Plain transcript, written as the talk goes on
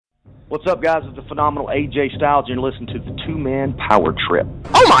What's up, guys? It's the phenomenal AJ Styles, and you're listening to the Two-Man Power Trip.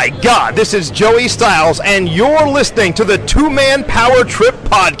 Oh my God, this is Joey Styles, and you're listening to the Two-Man Power Trip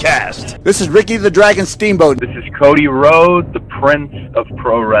podcast. This is Ricky the Dragon Steamboat. This is Cody Rhodes, the Prince of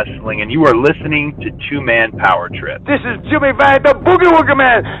Pro Wrestling, and you are listening to Two-Man Power Trip. This is Jimmy Van, the Boogie Woogie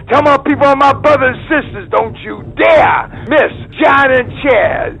Man. Tell my people and my brothers and sisters, don't you dare miss John and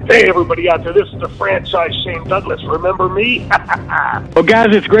Chad. Hey, everybody out there, this is the franchise Shane Douglas. Remember me? Well,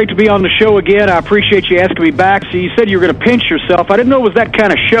 guys, it's great to be on the show again. I appreciate you asking me back. So you said you were going to pinch yourself. I didn't know it was that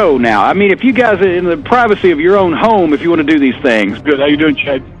kind of show now. I mean, if you guys are in the privacy of your own home, if you want to do these things. Good. How you doing,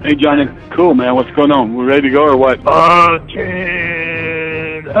 Chad? Hey, Johnny. Cool, man. What's going on? We ready to go or what?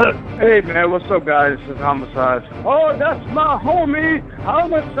 Hey, man, what's up, guys? This is Homicide. Oh, that's my homie,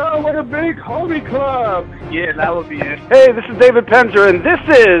 Homicide with a big homie club. Yeah, that would be it. Hey, this is David Penzer, and this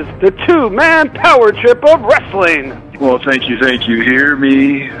is the Two-Man Power Trip of Wrestling. Well, thank you. Hear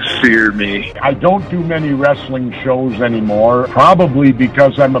me, fear me. I don't do many wrestling shows anymore, probably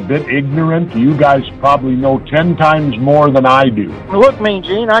because I'm a bit ignorant. You guys probably know 10 times more than I do. Look, Mean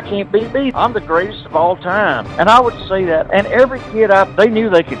Gene, I can't beat me. I'm the greatest of all time. And I would say that. And every kid they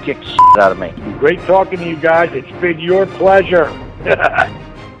knew they could kick the shit out of me. Great talking to you guys. It's been your pleasure.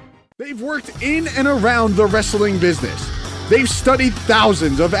 They've worked in and around the wrestling business. They've studied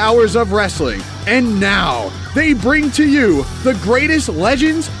thousands of hours of wrestling, and now they bring to you the greatest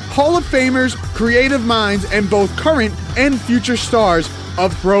legends, Hall of Famers, creative minds, and both current and future stars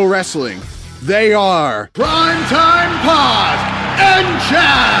of pro wrestling. They are Primetime Pod and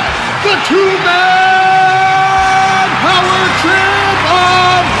Chad, the Two-Man Power Trip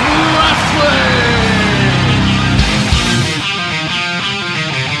of Wrestling!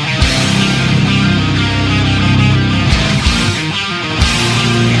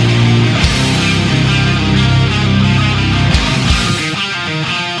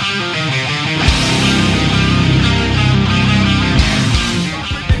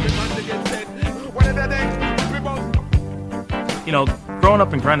 You know, growing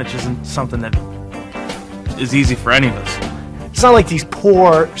up in Greenwich isn't something that is easy for any of us. It's not like these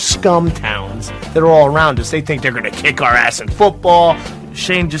poor scum towns that are all around us. They think they're going to kick our ass in football.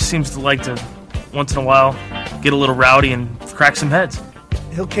 Shane just seems to like to, once in a while, get a little rowdy and crack some heads.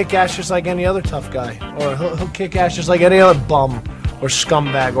 He'll kick ass just like any other tough guy. Or he'll kick ass just like any other bum or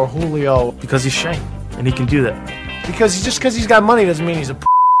scumbag or Julio. Because he's Shane, and he can do that. Because he's got money doesn't mean he's a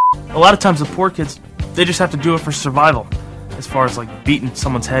A lot of times the poor kids, they just have to do it for survival. As far as like beating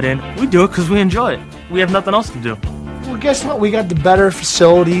someone's head in, we do it because we enjoy it. We have nothing else to do. Well, guess what? We got the better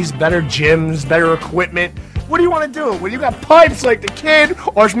facilities, better gyms, better equipment. What do you want to do? When you got pipes like the Kid,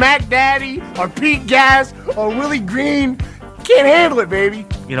 or Smack Daddy, or Pete Gas, or Willie Green, you can't handle it, baby.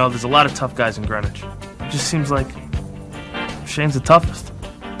 You know, there's a lot of tough guys in Greenwich. It just seems like Shane's the toughest.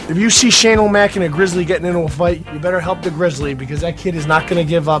 If you see Shane O'Mac and a Grizzly getting into a fight, you better help the Grizzly because that kid is not going to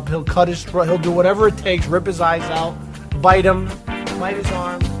give up. He'll cut his throat. He'll do whatever it takes, rip his eyes out, bite him, bite his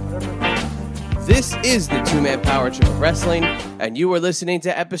arm, whatever. This is the Two-Man Power Trip of Wrestling, and you are listening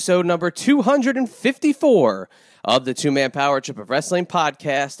to episode number 254 of the Two-Man Power Trip of Wrestling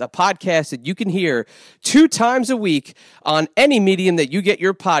podcast, a podcast that you can hear 2 times a week on any medium that you get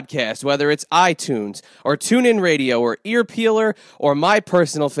your podcast, whether it's iTunes or TuneIn Radio or Ear Peeler or my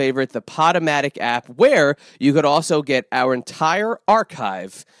personal favorite, the Podomatic app, where you could also get our entire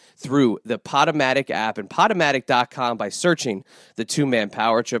archive through the Podomatic app and Podomatic.com by searching the Two-Man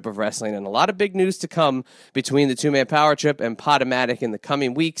Power Trip of Wrestling. And a lot of big news to come between the Two-Man Power Trip and Podomatic in the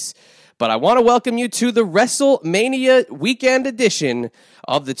coming weeks. But I want to welcome you to the WrestleMania weekend edition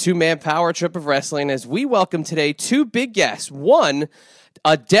of the Two-Man Power Trip of Wrestling as we welcome today 2 big guests. One,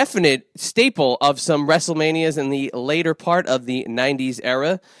 a definite staple of some WrestleManias in the later part of the 90s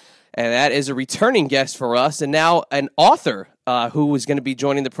era. And that is a returning guest for us and now an author who is going to be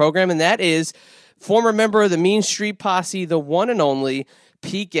joining the program. And that is former member of the Mean Street Posse, the one and only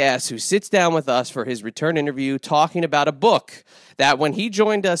Pete Gas, who sits down with us for his return interview talking about a book that when he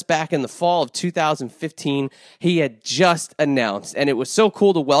joined us back in the fall of 2015, he had just announced. And it was so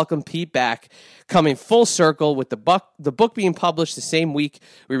cool to welcome Pete back, coming full circle with the book being published the same week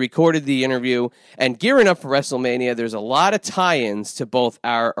we recorded the interview and gearing up for WrestleMania. There's a lot of tie-ins to both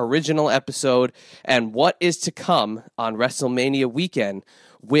our original episode and what is to come on WrestleMania weekend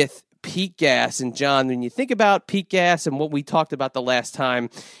with Pete Gas. And John, when you think about Pete Gas and what we talked about the last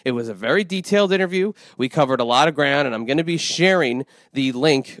time, it was a very detailed interview. We covered a lot of ground, and I'm going to be sharing the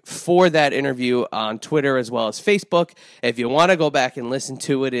link for that interview on Twitter as well as Facebook. If you want to go back and listen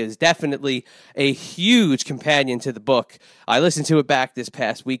to it, it is definitely a huge companion to the book. I listened to it back this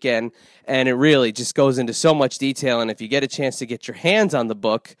past weekend, and it really just goes into so much detail. And if you get a chance to get your hands on the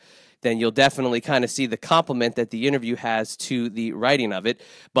book, then you'll definitely kind of see the compliment that the interview has to the writing of it.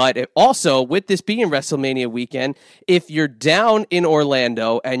 But also, with this being WrestleMania weekend, if you're down in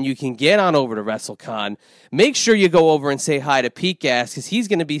Orlando and you can get on over to WrestleCon, make sure you go over and say hi to Pete Gas, because he's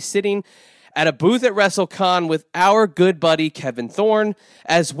going to be sitting at a booth at WrestleCon with our good buddy Kevin Thorne,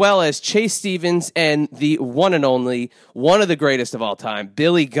 as well as Chase Stevens and the one and only, one of the greatest of all time,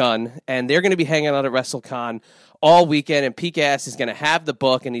 Billy Gunn. And they're going to be hanging out at WrestleCon all weekend, and Pete Gas is going to have the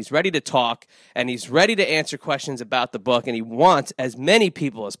book, and he's ready to talk, and he's ready to answer questions about the book, and he wants as many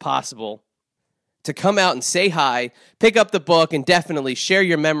people as possible to come out and say hi, pick up the book, and definitely share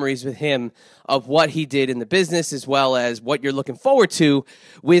your memories with him of what he did in the business, as well as what you're looking forward to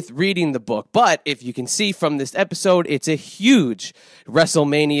with reading the book. But if you can see from this episode, it's a huge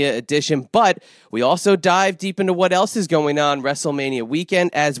WrestleMania edition, but we also dive deep into what else is going on WrestleMania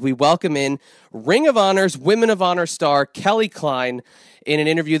weekend as we welcome in Ring of Honor's Women of Honor star Kelly Klein in an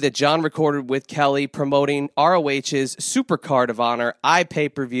interview that John recorded with Kelly promoting ROH's Supercard of Honor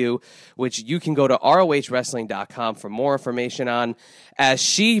iPay-per-view, which you can go to ROHWrestling.com for more information on, as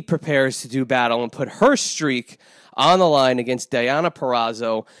she prepares to do battle and put her streak on the line against Diana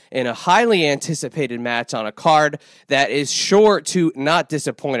Purrazzo in a highly anticipated match on a card that is sure to not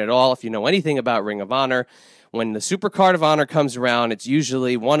disappoint at all. If you know anything about Ring of Honor, when the Supercard of Honor comes around, it's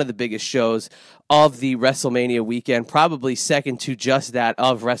usually one of the biggest shows of the WrestleMania weekend, probably second to just that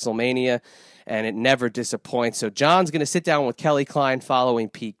of WrestleMania, and it never disappoints. So John's going to sit down with Kelly Klein following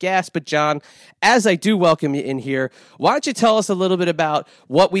Pete Gas. But John, as I do welcome you in here, why don't you tell us a little bit about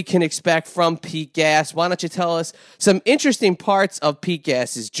what we can expect from Pete Gas? Why don't you tell us some interesting parts of Pete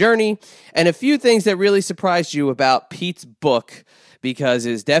Gas's journey and a few things that really surprised you about Pete's book, because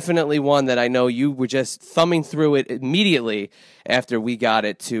it's definitely one that I know you were just thumbing through it immediately after we got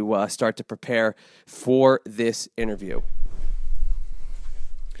it to start to prepare for this interview.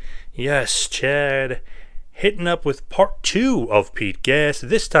 Yes, Chad, hitting up with part 2 of Pete Gas,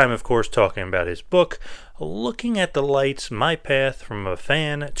 this time, of course, talking about his book, Looking at the Lights, My Path from a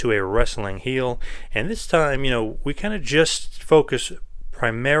Fan to a Wrestling Heel. And this time, we kind of just focus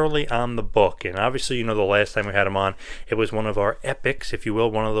primarily on the book. And obviously, the last time we had him on, it was one of our epics, if you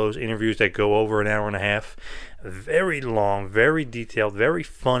will, one of those interviews that go over an hour and a half. Very long, very detailed, very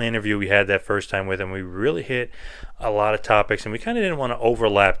fun interview we had that first time with him. We really hit a lot of topics, and we kind of didn't want to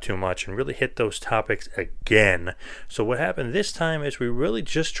overlap too much and really hit those topics again. So what happened this time is we really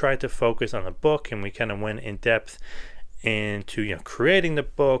just tried to focus on the book, and we kind of went in depth into creating the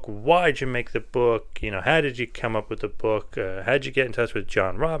book. Why'd you make the book? How did you come up with the book? How'd you get in touch with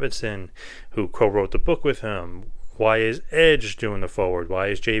John Robinson, who co-wrote the book with him? Why is Edge doing the forward? Why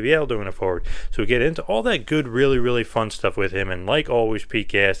is JBL doing the forward? So we get into all that good, really, really fun stuff with him. And like always, Pete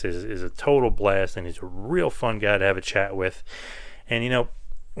Gas is a total blast, and he's a real fun guy to have a chat with. And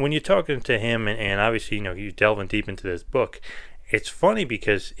when you're talking to him, and obviously you're delving deep into this book, it's funny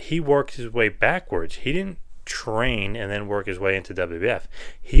because he worked his way backwards. He didn't train and then work his way into WWF.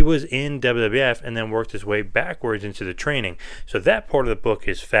 He was in WWF and then worked his way backwards into the training. So that part of the book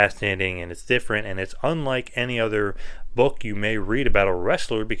is fascinating, and it's different, and it's unlike any other book you may read about a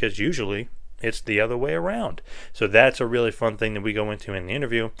wrestler, because usually it's the other way around. So that's a really fun thing that we go into in the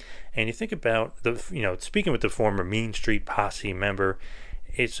interview. And you think about speaking with the former Mean Street Posse member,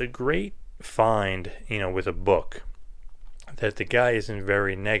 it's a great find, with a book, that the guy isn't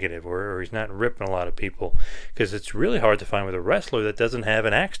very negative, or he's not ripping a lot of people, because it's really hard to find with a wrestler that doesn't have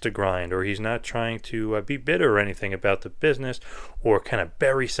an axe to grind, or he's not trying to be bitter or anything about the business, or kind of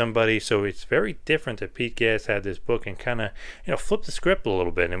bury somebody. So it's very different that Pete Gas had this book and kind of flipped the script a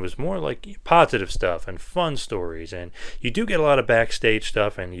little bit, and it was more like positive stuff and fun stories. And you do get a lot of backstage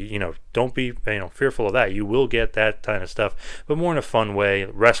stuff, and don't be fearful of that. You will get that kind of stuff, but more in a fun way.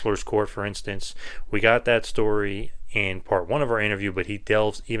 Wrestler's Court, for instance, we got that story in part 1 of our interview, but he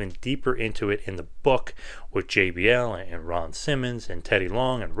delves even deeper into it in the book with JBL and Ron Simmons and Teddy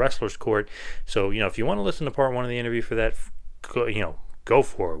Long and Wrestler's Court. So if you want to listen to part 1 of the interview for that, go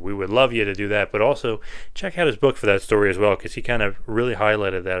for it. We would love you to do that, but also check out his book for that story as well, because he kind of really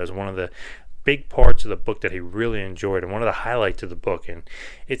highlighted that as one of the big parts of the book that he really enjoyed, and one of the highlights of the book. And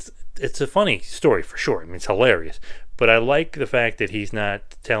it's a funny story for sure. I mean, it's hilarious, but I like the fact that he's not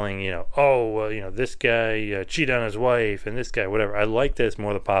telling this guy cheated on his wife and this guy whatever. I like that it's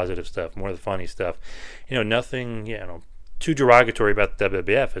more the positive stuff, more the funny stuff. Nothing too derogatory about the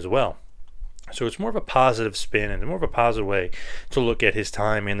WWF as well. So it's more of a positive spin and more of a positive way to look at his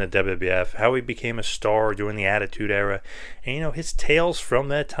time in the WWF, how he became a star during the Attitude Era, and his tales from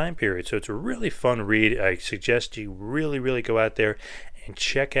that time period. So it's a really fun read. I suggest you really, really go out there and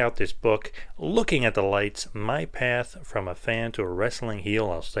check out this book, Looking at the Lights, My Path from a Fan to a Wrestling Heel.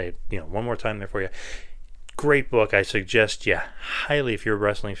 I'll say it, one more time there for you. Great book. I suggest you highly if you're a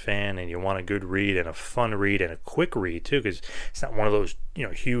wrestling fan and you want a good read and a fun read and a quick read too, because it's not one of those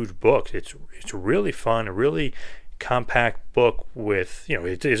huge books. It's really fun, a really compact book with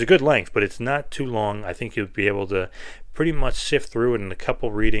it is a good length, but it's not too long. I think you'll be able to pretty much sift through it in a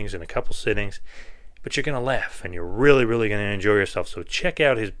couple readings and a couple sittings. But you're going to laugh and you're really, really going to enjoy yourself. So check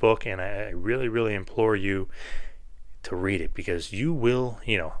out his book, and I really, really implore you to read it, because you will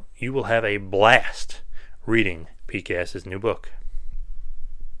have a blast reading Pete Gass's new book.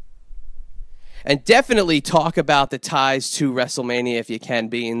 And definitely talk about the ties to WrestleMania if you can,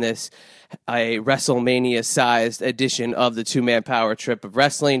 being this a WrestleMania-sized edition of the two-man power trip of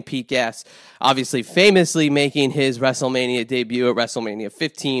wrestling. Pete Gass obviously famously making his WrestleMania debut at WrestleMania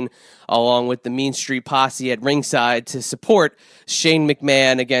 15, along with the Mean Street Posse at ringside to support Shane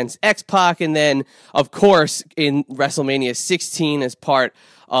McMahon against X-Pac, and then, of course, in WrestleMania 16 as part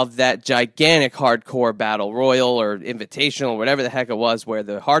of that gigantic hardcore battle royal or invitational, whatever the heck it was, where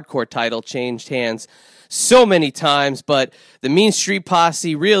the hardcore title changed hands so many times. But the Mean Street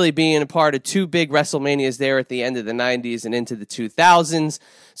Posse really being a part of two big WrestleManias there at the end of the 90s and into the 2000s.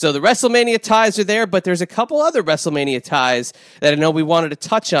 So the WrestleMania ties are there, but there's a couple other WrestleMania ties that I know we wanted to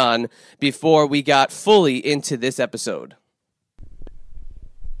touch on before we got fully into this episode.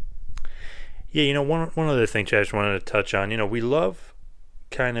 Yeah, one other thing, Chad, I just wanted to touch on. We love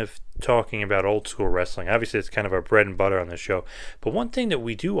kind of talking about old school wrestling. Obviously, it's kind of our bread and butter on this show. But one thing that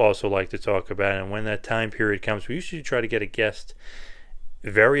we do also like to talk about, and when that time period comes, we usually try to get a guest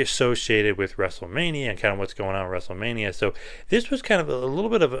very associated with WrestleMania and kind of what's going on with WrestleMania. So this was kind of a little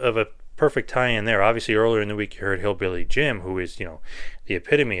bit of a perfect tie-in there. Obviously, earlier in the week, you heard Hillbilly Jim, who is, the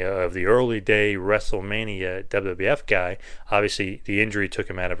epitome of the early day WrestleMania WWF guy. Obviously, the injury took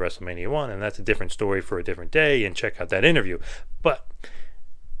him out of WrestleMania 1, and that's a different story for a different day, and check out that interview. But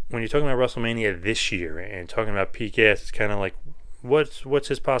when you're talking about WrestleMania this year and talking about Pete Gass, it's kind of like, what's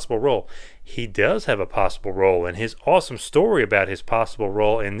his possible role? He does have a possible role, and his awesome story about his possible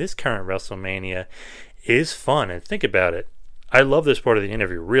role in this current WrestleMania is fun. And think about it. I love this part of the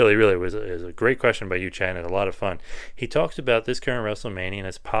interview. Really, really was a great question by you, Chad, and a lot of fun. He talks about this current WrestleMania and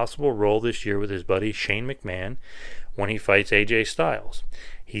his possible role this year with his buddy Shane McMahon when he fights AJ Styles.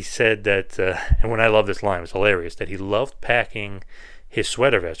 He said that, and when I love this line, it's hilarious, that he loved packing his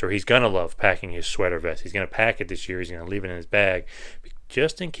sweater vest, or he's going to love packing his sweater vest. He's going to pack it this year. He's going to leave it in his bag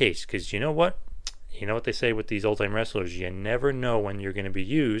just in case, because you know what? You know what they say with these old-time wrestlers? You never know when you're going to be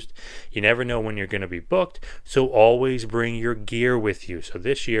used. You never know when you're going to be booked, so always bring your gear with you. So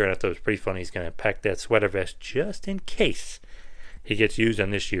this year, and I thought it was pretty funny, he's going to pack that sweater vest just in case he gets used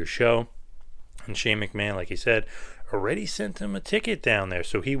on this year's show. And Shane McMahon, like he said, already sent him a ticket down there,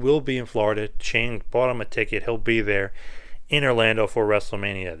 so he will be in Florida. Shane bought him a ticket. He'll be there in Orlando for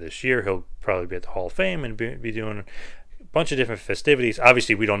WrestleMania this year. He'll probably be at the Hall of Fame and be doing a bunch of different festivities.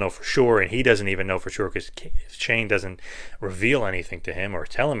 Obviously, we don't know for sure, and he doesn't even know for sure because Shane doesn't reveal anything to him or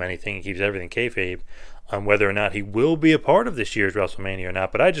tell him anything. He keeps everything kayfabe on whether or not he will be a part of this year's WrestleMania or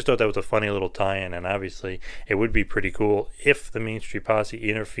not. But I just thought that was a funny little tie-in, and obviously it would be pretty cool if the Mean Street Posse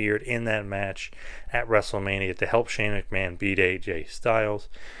interfered in that match at WrestleMania to help Shane McMahon beat AJ Styles.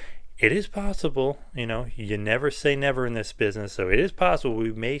 It is possible, you never say never in this business, so it is possible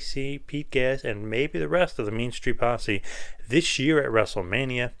we may see Pete Gass and maybe the rest of the Mean Street Posse this year at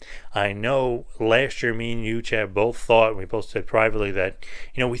WrestleMania. I know last year me and you, Chad, both thought, and we both said privately that,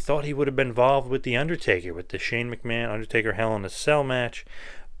 we thought he would have been involved with The Undertaker, with the Shane McMahon Undertaker Hell in a Cell match,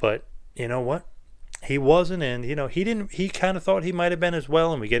 but you know what? He wasn't, and he kind of thought he might have been as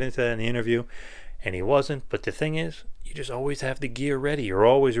well, and we get into that in the interview, and he wasn't. But the thing is, you just always have the gear ready. You're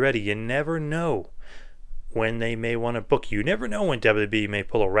always ready. You never know when they may want to book you. You never know when WWE may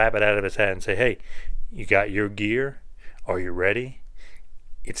pull a rabbit out of his hat and say, hey, you got your gear? Are you ready?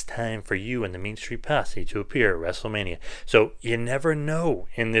 It's time for you and the Mean Street Posse to appear at WrestleMania. So you never know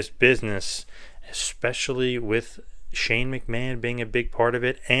in this business, especially with Shane McMahon being a big part of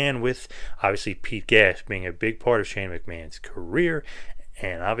it, and with obviously Pete Gass being a big part of Shane McMahon's career,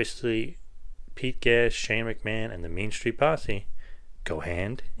 and obviously Pete Gass, Shane McMahon, and the Mean Street Posse go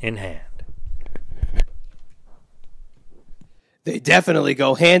hand in hand. They definitely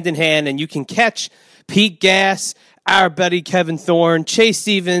go hand in hand, and you can catch Pete Gass our buddy Kevin Thorne, Chase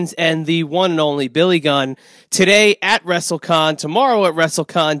Stevens, and the one and only Billy Gunn. Today at WrestleCon, tomorrow at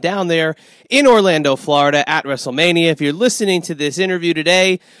WrestleCon down there in Orlando, Florida at WrestleMania. If you're listening to this interview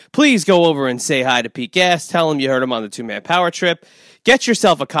today, please go over and say hi to Pete Gas. Tell him you heard him on the Two-Man Power Trip. Get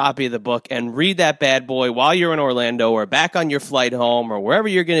yourself a copy of the book and read that bad boy while you're in Orlando or back on your flight home or wherever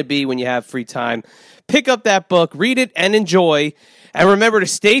you're going to be when you have free time. Pick up that book, read it, and enjoy. And remember to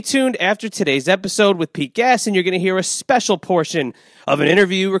stay tuned after today's episode with Pete Gas, and you're going to hear a special portion of an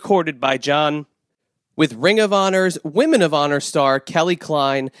interview recorded by John with Ring of Honor's Women of Honor star Kelly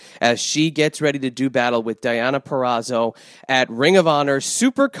Klein as she gets ready to do battle with Diana Purrazzo at Ring of Honor's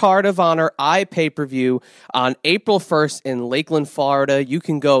Super Card of Honor pay-per-view on April 1st in Lakeland, Florida. You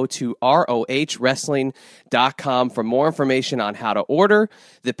can go to ROHWrestling.com for more information on how to order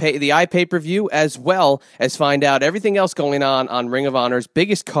the pay-per-view, as well as find out everything else going on Ring of Honor's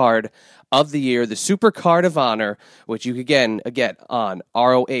biggest card of the year, the Super Card of Honor, which you can get on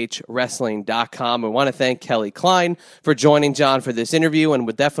ROHWrestling.com. We want to thank Kelly Klein for joining John for this interview, and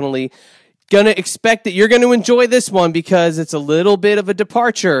we're definitely going to expect that you're going to enjoy this one because it's a little bit of a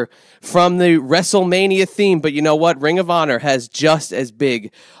departure from the WrestleMania theme. But you know what? Ring of Honor has just as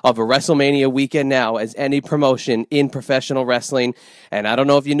big of a WrestleMania weekend now as any promotion in professional wrestling. And I don't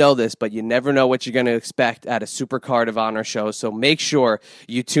know if you know this, but you never know what you're going to expect at a Super Card of Honor show. So make sure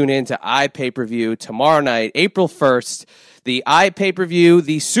you tune in to iPay-Per-View tomorrow night, April 1st. The iPay-Per-View,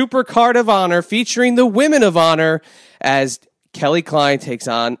 the Super Card of Honor featuring the Women of Honor as Kelly Klein takes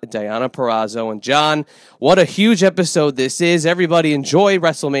on Diana Purrazzo. And John, what a huge episode this is. Everybody enjoy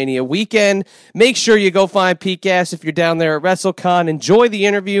WrestleMania weekend. Make sure you go find Pete Gas if you're down there at WrestleCon. Enjoy the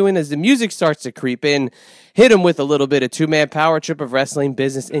interview, and as the music starts to creep in, hit him with a little bit of Two-Man Power Trip of Wrestling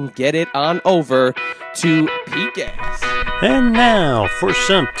business and get it on over to Pete Gas. And now for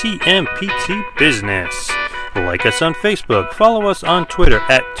some TMPT business. Like us on Facebook, follow us on Twitter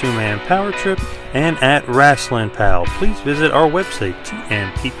at Two-Man-Power-Trip and at WrestlingPal. Please visit our website,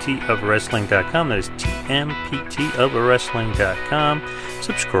 tmptofwrestling.com. That is tmptofwrestling.com.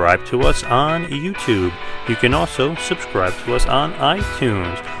 Subscribe to us on YouTube. You can also subscribe to us on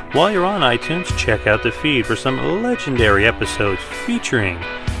iTunes. While you're on iTunes, check out the feed for some legendary episodes featuring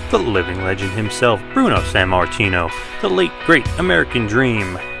the living legend himself, Bruno Sammartino, the late great American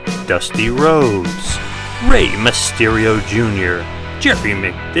Dream, Dusty Rhodes, Rey Mysterio Jr., Jerry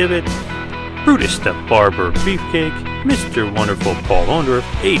McDevitt, Brutus the Barber Beefcake, Mr. Wonderful Paul Orndorff,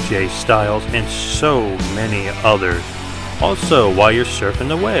 AJ Styles, and so many others. Also, while you're surfing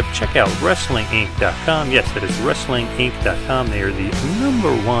the web, check out WrestlingInc.com. Yes, that is WrestlingInc.com. They are the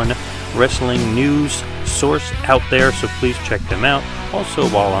 #1 wrestling news source out there, so please check them out. Also,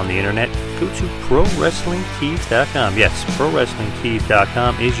 while on the internet, go to ProWrestlingTees.com. Yes,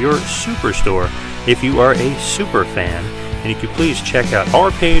 ProWrestlingTees.com is your superstore if you are a super fan. And you can please check out our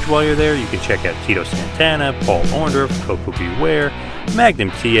page while you're there. You can check out Tito Santana, Paul Orndorff, Coco Beware,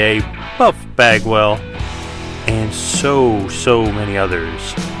 Magnum TA, Buff Bagwell, and so many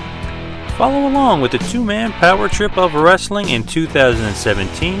others. Follow along with the Two-Man Power Trip of Wrestling in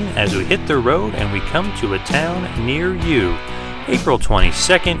 2017 as we hit the road and we come to a town near you. April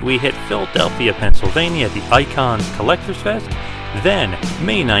 22nd, we hit Philadelphia, Pennsylvania at the Icons Collectors Fest. Then,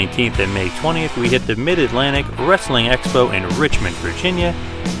 May 19th and May 20th, we hit the Mid-Atlantic Wrestling Expo in Richmond, Virginia.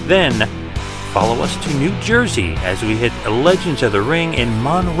 Then, follow us to New Jersey as we hit Legends of the Ring in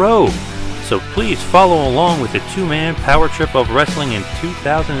Monroe. So please follow along with the Two-Man Power Trip of Wrestling in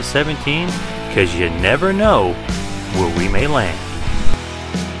 2017, because you never know where we may land.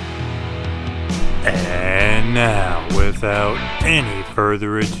 And now, without any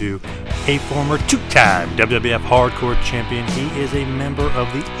further ado, a former two-time WWF Hardcore Champion. He is a member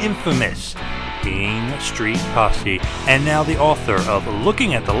of the infamous Being Street Posse, and now the author of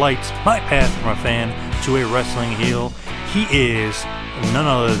Looking at the Lights, My Path from a Fan to a Wrestling Heel. He is none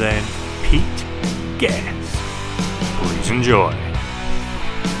other than Pete Gas. Please enjoy.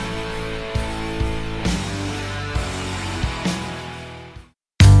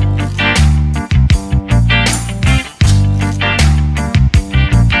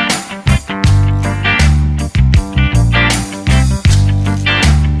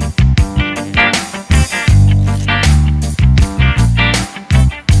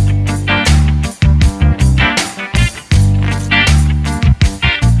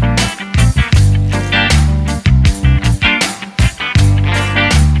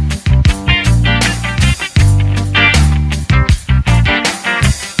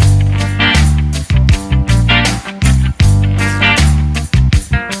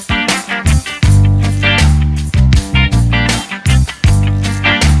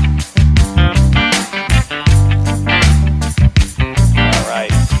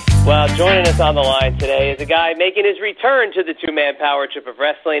 On the line today is a guy making his return to the two-man power trip of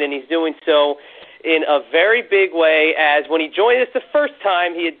wrestling, and he's doing so in a very big way, as when he joined us the first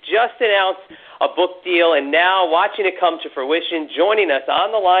time, he had just announced a book deal, and now watching it come to fruition. Joining us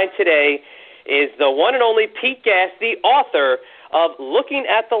on the line today is the one and only Pete Gas, the author of Looking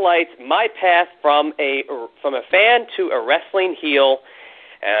at the Lights, My Path from a Fan to a Wrestling Heel.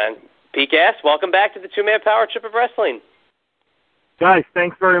 And Pete Gas, welcome back to the two-man power trip of wrestling. Guys,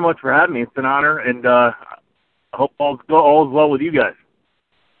 thanks very much for having me. It's an honor, and I hope all is well with you guys.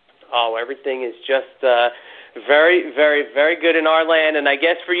 Oh, everything is just very, very, very good in our land. And I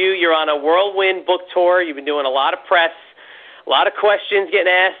guess for you, you're on a whirlwind book tour. You've been doing a lot of press, a lot of questions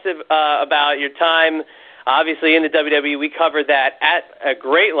getting asked about your time, obviously, in the WWE. We covered that at a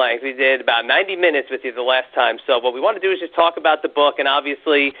great length. We did about 90 minutes with you the last time. So what we want to do is just talk about the book, and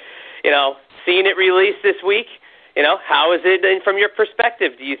obviously, seeing it released this week. How is it from your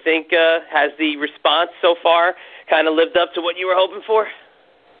perspective? Do you think has the response so far kind of lived up to what you were hoping for?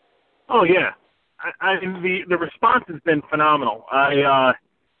 Oh, yeah. The response has been phenomenal. The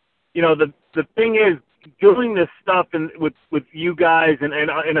thing is, doing this stuff with you guys and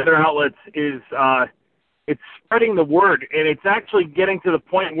other outlets is it's spreading the word, and it's actually getting to the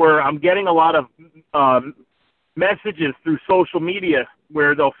point where I'm getting a lot of messages through social media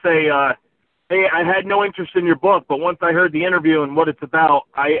where they'll say, hey, I had no interest in your book, but once I heard the interview and what it's about,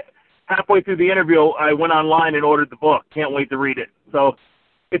 halfway through the interview, I went online and ordered the book. Can't wait to read it. So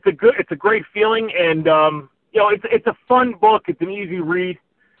it's a great feeling, and it's a fun book. It's an easy read.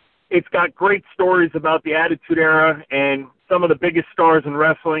 It's got great stories about the Attitude Era and some of the biggest stars in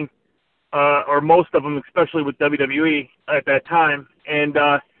wrestling, or most of them, especially with WWE at that time. And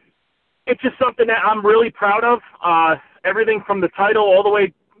it's just something that I'm really proud of. Everything from the title all the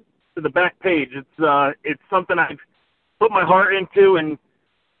way to the back page. It's something I've put my heart into, and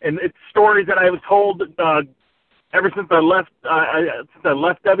it's stories that I was told ever since I left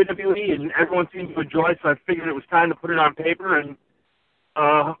WWE, and everyone seemed to enjoy. So I figured it was time to put it on paper, and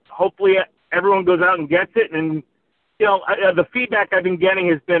hopefully everyone goes out and gets it. And the feedback I've been getting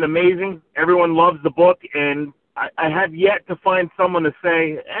has been amazing. Everyone loves the book, and I have yet to find someone to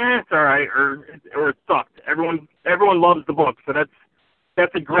say, it's all right, or it sucked. Everyone loves the book, so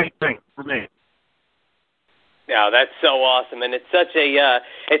that's a great thing for me. Yeah, that's so awesome, and it's such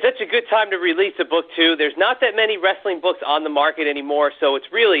a good time to release a book too. There's not that many wrestling books on the market anymore, so it's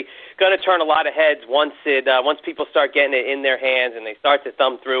really going to turn a lot of heads once people start getting it in their hands and they start to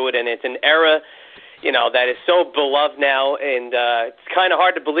thumb through it. And it's an era, that is so beloved now, and it's kind of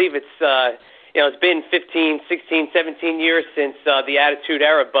hard to believe it's been 15, 16, 17 years since the Attitude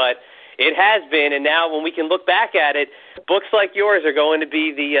Era, but it has been, and now when we can look back at it, books like yours are going to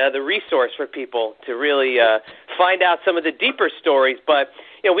be the resource for people to really find out some of the deeper stories. But,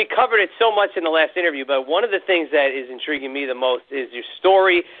 we covered it so much in the last interview, but one of the things that is intriguing me the most is your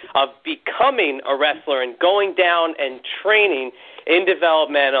story of becoming a wrestler and going down and training in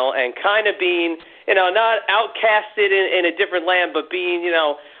developmental and kind of being, not outcasted in a different land, but being,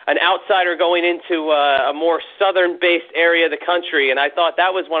 an outsider going into a more southern-based area of the country. And I thought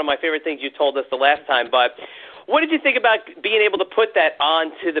that was one of my favorite things you told us the last time. But what did you think about being able to put that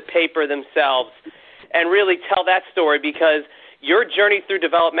onto the paper themselves and really tell that story? Because your journey through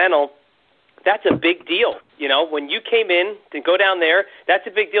developmental, that's a big deal. When you came in to go down there, that's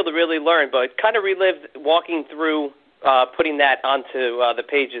a big deal to really learn. But kind of relive walking through putting that onto the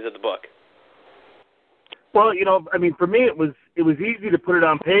pages of the book. Well, for me, it was easy to put it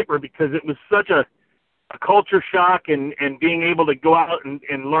on paper because it was such a culture shock, and being able to go out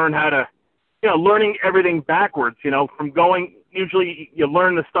and learn how to, learning everything backwards, from going, usually you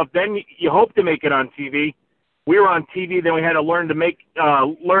learn the stuff, then you hope to make it on TV. We were on TV, then we had to learn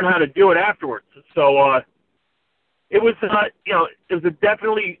how to do it afterwards. So it was,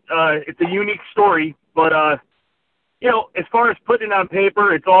 it's a unique story, but, as far as putting it on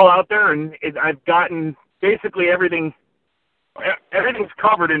paper, it's all out there, and I've gotten basically everything's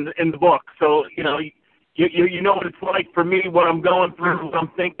covered in the book. So, you know what it's like for me, what I'm going through, what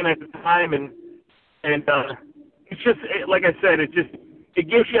I'm thinking at the time, and it's just, like I said, it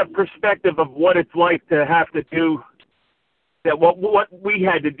gives you a perspective of what it's like to have to do that, what we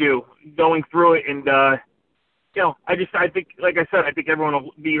had to do going through it. And, I think, like I said, I think everyone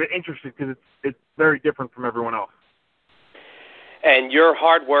will be interested because it's very different from everyone else. And your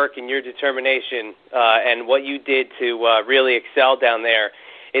hard work and your determination and what you did to really excel down there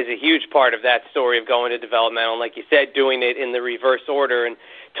is a huge part of that story of going to developmental. And like you said, doing it in the reverse order and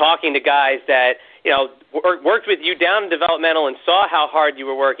talking to guys that, worked with you down in developmental and saw how hard you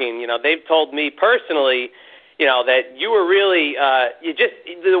were working. They've told me personally, that you were really,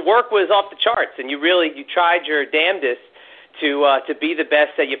 the work was off the charts, and you tried your damnedest to be the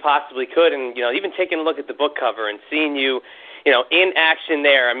best that you possibly could. And, even taking a look at the book cover and seeing you, in action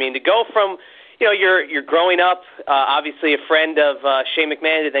there. I mean, to go from, you're growing up, obviously a friend of Shane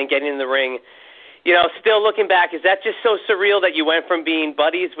McMahon, to then getting in the ring, still looking back, is that just so surreal that you went from being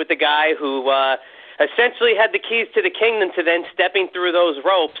buddies with the guy who essentially had the keys to the kingdom to then stepping through those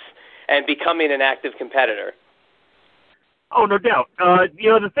ropes and becoming an active competitor? Oh, no doubt.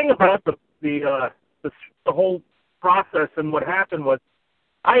 The thing about the whole process and what happened was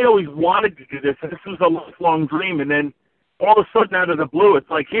I always wanted to do this, and this was a lifelong dream, and then all of a sudden out of the blue, it's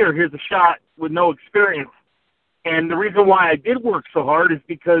like, here's a shot with no experience. And the reason why I did work so hard is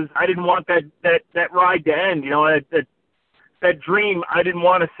because I didn't want that ride to end. That dream, I didn't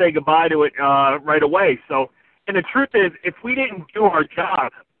want to say goodbye to it right away. So, and the truth is, if we didn't do our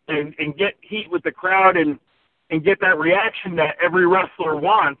job and get heat with the crowd and get that reaction that every wrestler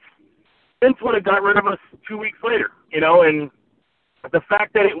wants, Vince would have got rid of us 2 weeks later, and the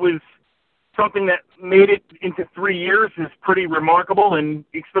fact that it was something that made it into 3 years is pretty remarkable, and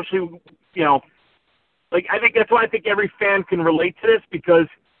especially, I think that's why I think every fan can relate to this, because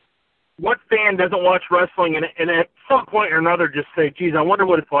what fan doesn't watch wrestling and at some point or another just say, geez, I wonder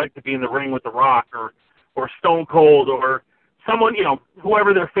what it's like to be in the ring with The Rock or Stone Cold or someone,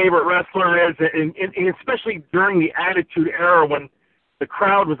 whoever their favorite wrestler is, and especially during the Attitude Era when the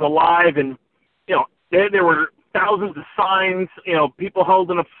crowd was alive and, there were thousands of signs, people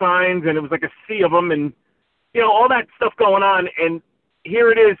holding up signs, and it was like a sea of them, and, all that stuff going on, and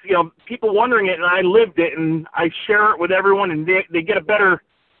here it is, people wondering it, and I lived it, and I share it with everyone, and they get a better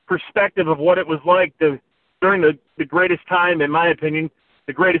perspective of what it was like during the greatest time, in my opinion,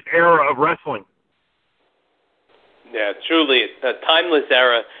 the greatest era of wrestling. Yeah, truly, a timeless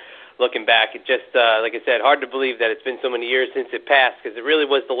era. Looking back, it just, like I said, hard to believe that it's been so many years since it passed, because it really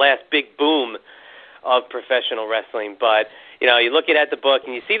was the last big boom of professional wrestling. But, you look at the book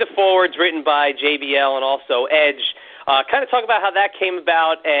and you see the forwards written by JBL and also Edge. Kind of talk about how that came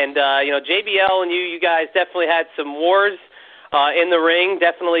about. And, JBL and you guys definitely had some wars in the ring,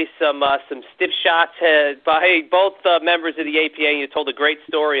 definitely some stiff shots by both members of the APA. And you told a great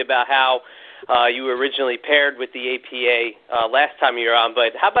story about how you were originally paired with the APA last time you were on.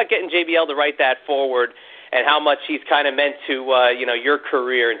 But how about getting JBL to write that forward, and how much he's kind of meant to, your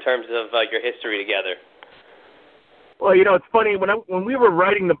career in terms of your history together? Well, it's funny, when we were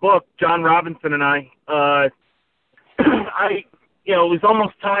writing the book, John Robinson and I, it was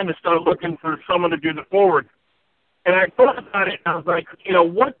almost time to start looking for someone to do the forward. And I thought about it, and I was like,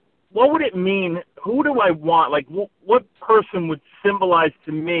 what would it mean? Who do I want? Like, what person would symbolize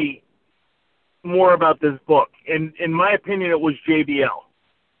to me more about this book? And in my opinion, it was JBL.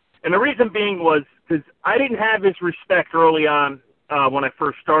 And the reason being was because I didn't have his respect early on when I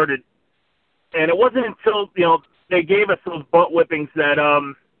first started. And it wasn't until, they gave us those butt whippings that,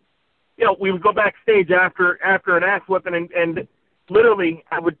 we would go backstage after an ass whipping and literally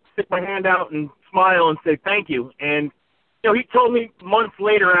I would stick my hand out and smile and say thank you. And, he told me months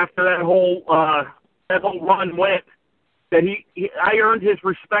later after that whole run went that I earned his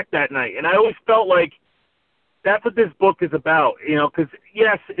respect that night. And I always felt like that's what this book is about, because,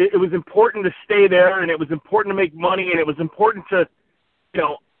 yes, it was important to stay there, and it was important to make money, and it was important to,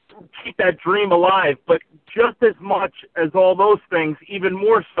 keep that dream alive. But just as much as all those things, even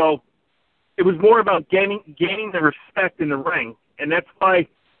more so, it was more about gaining the respect in the ring. And that's why,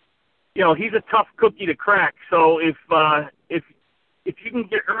 he's a tough cookie to crack. So if you can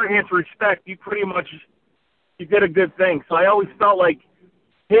earn his respect, you did a good thing. So I always felt like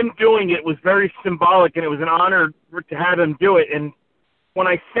him doing it was very symbolic, and it was an honor to have him do it. And when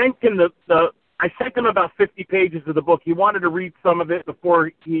I sent him I sent him about 50 pages of the book. He wanted to read some of it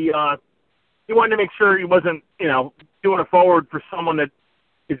before he wanted to make sure he wasn't, doing a forward for someone that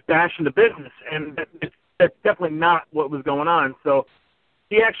is bashing the business. And that's definitely not what was going on. So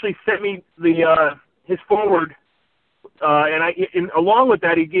he actually sent me his forward, and along with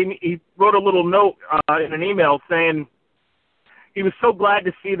that, he wrote a little note in an email saying he was so glad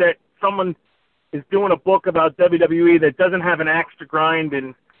to see that someone is doing a book about WWE that doesn't have an axe to grind,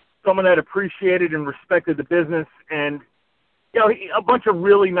 and someone that appreciated and respected the business, and a bunch of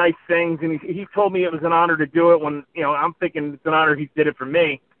really nice things. And he told me it was an honor to do it when I'm thinking it's an honor he did it for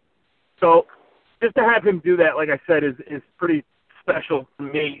me. So just to have him do that, like I said, is pretty special to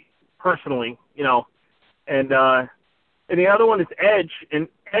me personally, And the other one is Edge, and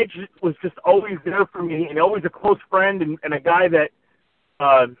Edge was just always there for me, and always a close friend, and a guy that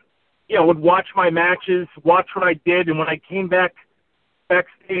would watch my matches, watch what I did, and when I came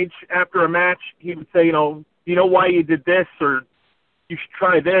backstage after a match, he would say, you know why you did this, or you should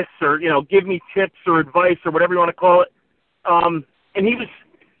try this, or, you know, give me tips or advice or whatever you want to call it. And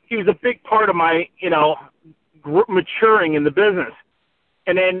he was a big part of my, you know, maturing in the business.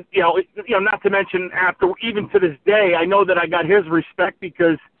 And then, you know, not to mention even to this day, I know that I got his respect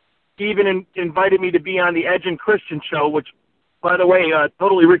because he even invited me to be on the Edge and Christian show, which, by the way,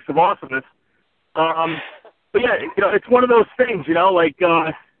 totally reeks of awesomeness. But yeah, you know, it's one of those things, you know, like,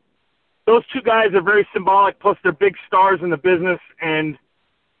 those two guys are very symbolic, plus they're big stars in the business, and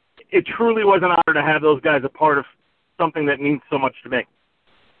it truly was an honor to have those guys a part of something that means so much to me.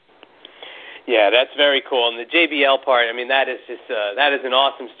 Yeah, that's very cool. And the JBL part, I mean, that is just that is an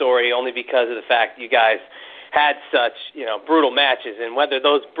awesome story, only because of the fact you guys had such, you know, brutal matches, and whether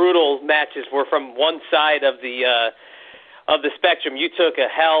those brutal matches were from one side of the spectrum, you took a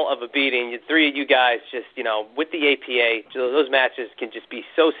hell of a beating. Three of you guys just, you know, with the APA, those matches can just be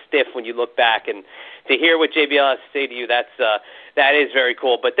so stiff when you look back. And to hear what JBL has to say to you, that is very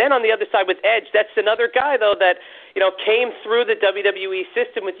cool. But then on the other side with Edge, that's another guy, though, that, you know, came through the WWE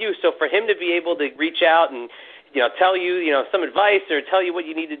system with you. So for him to be able to reach out and, you know, tell you, you know, some advice or tell you what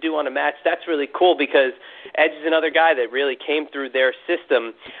you need to do on a match, that's really cool because Edge is another guy that really came through their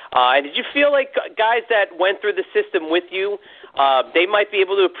system. And did you feel like guys that went through the system with you, they might be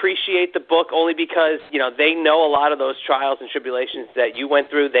able to appreciate the book only because, you know, they know a lot of those trials and tribulations that you went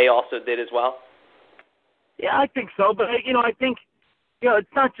through, they also did as well? Yeah, I think so. But, you know, I think, you know,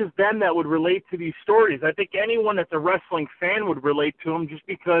 it's not just them that would relate to these stories. I think anyone that's a wrestling fan would relate to them just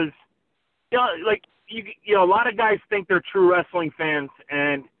because, you know, like, you know, a lot of guys think they're true wrestling fans,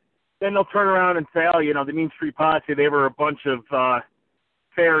 and then they'll turn around and say, oh, you know, the Mean Street Posse, they were a bunch of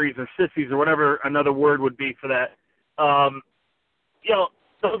fairies or sissies or whatever another word would be for that. You know,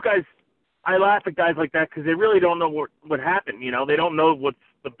 those guys, I laugh at guys like that because they really don't know what happened. You know, they don't know what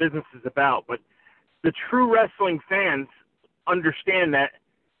the business is about. But the true wrestling fans understand that,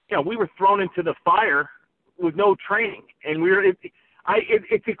 you know, we were thrown into the fire with no training, and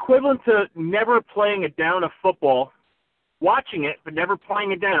it's equivalent to never playing it down of football, watching it, but never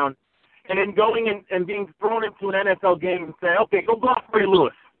playing it down, and then going and being thrown into an NFL game and say, okay, go block Ray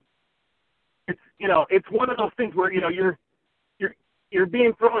Lewis. It's, you know, it's one of those things where, you know, you're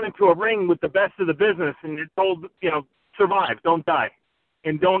being thrown into a ring with the best of the business, and you're told, you know, survive, don't die,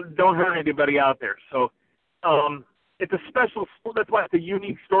 and don't hurt anybody out there. So it's a special, that's why it's a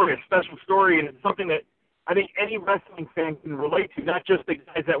unique story, a special story, and it's something that I think any wrestling fan can relate to, not just the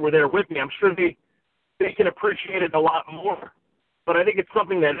guys that were there with me. I'm sure they can appreciate it a lot more. But I think it's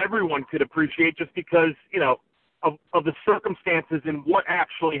something that everyone could appreciate just because, you know, of the circumstances and what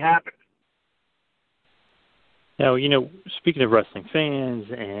actually happened. Now, you know, speaking of wrestling fans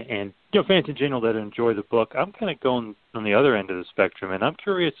and you know, fans in general that enjoy the book, I'm kind of going on the other end of the spectrum, and I'm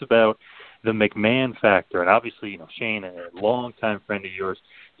curious about the McMahon factor. And obviously, you know, Shane, a longtime friend of yours,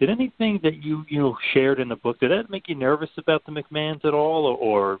 did anything that you shared in the book, did that make you nervous about the McMahons at all,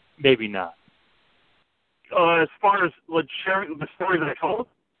 or maybe not? As far as sharing the stories I told,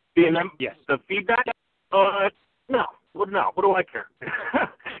 being them, yes. The feedback, no. What do I care?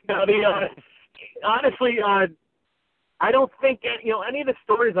 No, honestly, I don't think, you know, any of the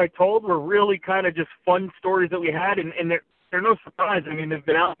stories I told were really kind of just fun stories that we had, and they're no surprise. I mean, they've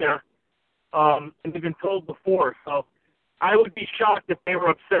been out there, and they've been told before, so I would be shocked if they were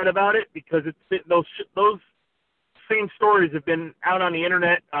upset about it because those same stories have been out on the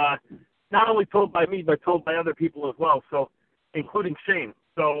internet, not only told by me but told by other people as well. So, including Shane.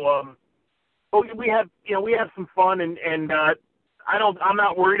 So, but we have some fun, and I'm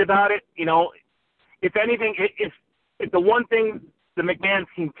not worried about it. You know, if anything, if the one thing the McMahons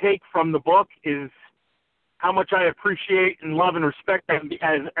can take from the book is how much I appreciate and love and respect them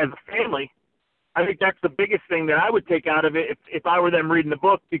as a family. I think that's the biggest thing that I would take out of it if I were them reading the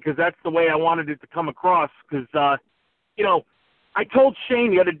book, because that's the way I wanted it to come across. Because, you know, I told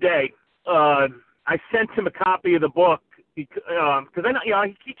Shane the other day, I sent him a copy of the book because I know, you know,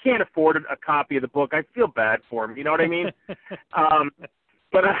 he can't afford a copy of the book. I feel bad for him, you know what I mean?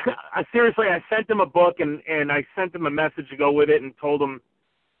 But I seriously, I sent him a book and I sent him a message to go with it and told him,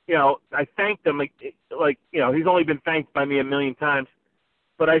 you know, I thanked him like you know, he's only been thanked by me a million times,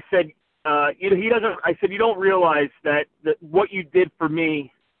 but I said, he doesn't. I said, you don't realize that what you did for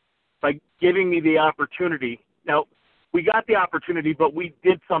me by giving me the opportunity. Now, we got the opportunity, but we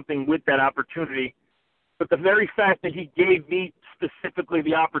did something with that opportunity. But the very fact that he gave me specifically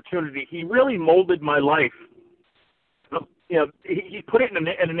the opportunity, he really molded my life. You know, he put it in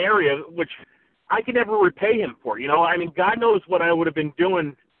an area which I could never repay him for. You know, I mean, God knows what I would have been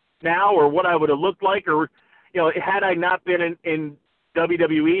doing now, or what I would have looked like, or, you know, had I not been in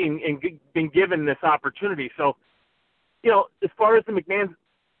WWE and been given this opportunity. So, as far as the McMahons,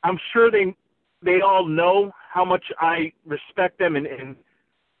 I'm sure they all know how much I respect them and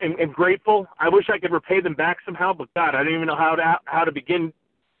grateful. I wish I could repay them back somehow, but God, I don't even know how to begin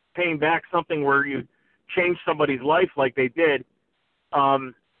paying back something where you change somebody's life like they did.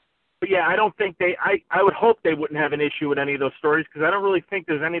 But yeah, I don't think I would hope they wouldn't have an issue with any of those stories, because I don't really think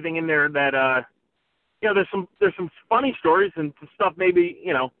there's anything in there that, there's some funny stories and some stuff maybe,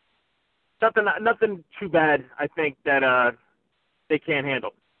 nothing too bad, I think, that they can't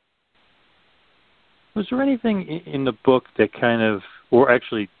handle. Was there anything in the book that kind of, or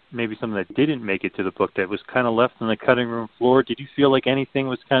actually maybe something that didn't make it to the book that was kind of left on the cutting room floor? Did you feel like anything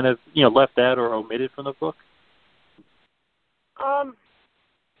was kind of, left out or omitted from the book?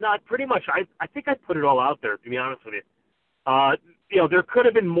 Not pretty much. I think I put it all out there, to be honest with you. There could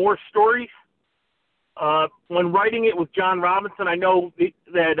have been more stories. When writing it with John Robinson, I know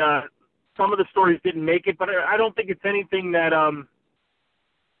that some of the stories didn't make it, but I don't think it's anything that,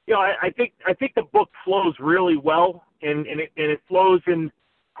 I think the book flows really well, and it flows in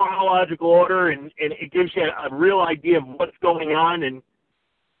chronological order, and it gives you a real idea of what's going on. And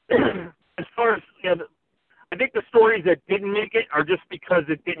as far as, I think the stories that didn't make it are just because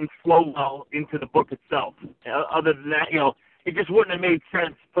it didn't flow well into the book itself. Other than that, it just wouldn't have made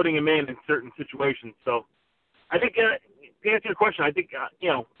sense putting him in certain situations. So I think, to answer your question, I think,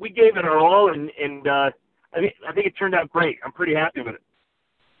 we gave it our all, and I think it turned out great. I'm pretty happy with it.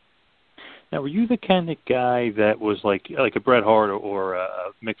 Now, were you the kind of guy that was like a Bret Hart or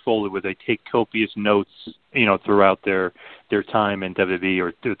Mick Foley, where they take copious notes, throughout their time in WWE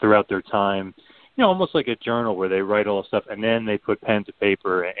or throughout their time, almost like a journal where they write all the stuff and then they put pen to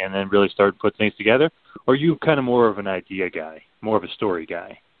paper and then really start to put things together? Or are you kind of more of an idea guy, more of a story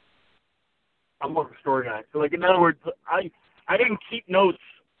guy? I'm more of a story guy. So, in other words, I didn't keep notes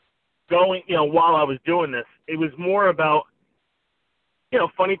going, while I was doing this. It was more about,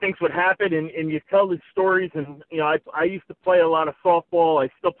 funny things would happen, and you tell these stories. And, I used to play a lot of softball. I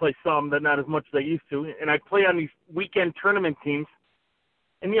still play some, but not as much as I used to. And I play on these weekend tournament teams.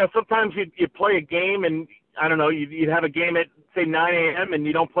 And, sometimes you'd play a game, and, I don't know, you'd have a game at, say, 9 a.m., and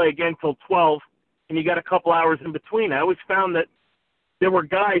you don't play again till 12, and you got a couple hours in between. I always found that there were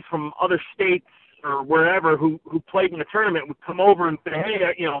guys from other states or wherever who played in the tournament would come over and say,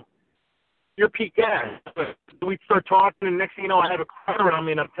 hey, you're Pete Gas. We'd start talking, and next thing you know, I have a crowd around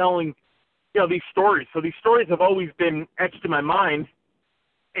me, and I'm telling, these stories. So these stories have always been etched in my mind.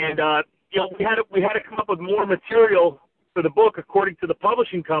 And, we had to come up with more material for the book, according to the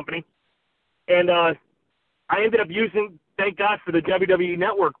publishing company. And I ended up using, thank God for the WWE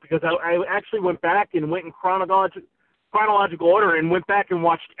Network, because I actually went back and went in chronological order and went back and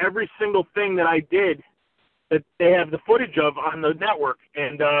watched every single thing that I did that they have the footage of on the network.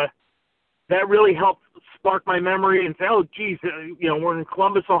 And that really helped spark my memory and say, oh, geez, we're in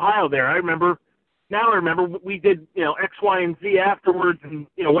Columbus, Ohio there. I remember we did, X, Y, and Z afterwards, and,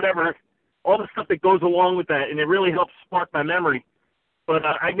 whatever, all the stuff that goes along with that. And it really helped spark my memory. But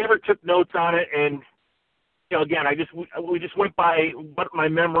I never took notes on it. And, again, we just went by what my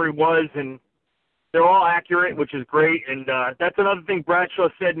memory was, and they're all accurate, which is great. And that's another thing Bradshaw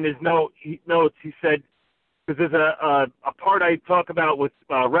said in his notes. He said, because there's a part I talk about with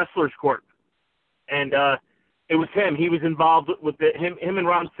Wrestlers Court. And it was him. He was involved with him and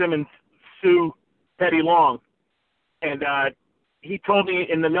Ron Simmons sue Teddy Long. And he told me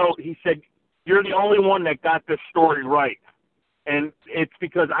in the note, he said, you're the only one that got this story right. And it's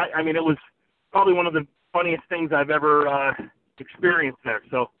because, it was probably one of the funniest things I've ever experienced there.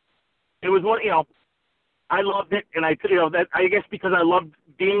 So it was one, I loved it. And I guess because I loved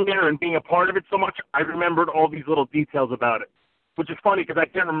being there and being a part of it so much, I remembered all these little details about it, which is funny because I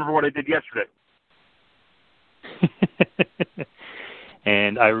can't remember what I did yesterday.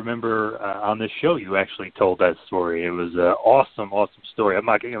 And I remember on this show you actually told that story. It was an awesome story. I'm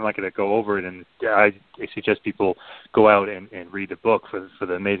not going to go over it, and I suggest people go out and read the book for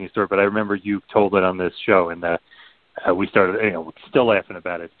the amazing story. But I remember you told it on this show, and we started, still laughing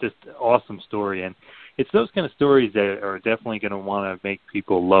about it. It's just an awesome story, and it's those kind of stories that are definitely going to want to make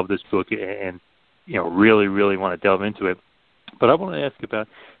people love this book and really, really want to delve into it. But I want to ask about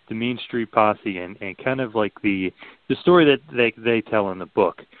the Mean Street Posse and kind of like the story that they tell in the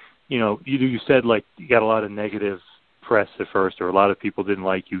book. You said like you got a lot of negative press at first, or a lot of people didn't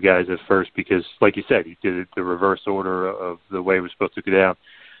like you guys at first because, like you said, you did it the reverse order of the way it was supposed to go down.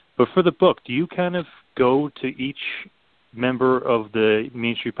 But for the book, do you kind of go to each member of the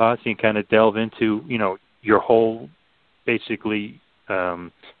Mean Street Posse and kind of delve into, your whole basically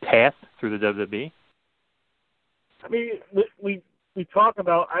path through the WWE? I mean, we talk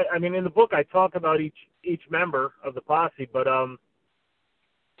about. I mean, in the book, I talk about each member of the posse, but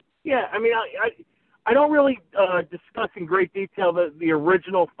yeah, I mean, I don't really discuss in great detail the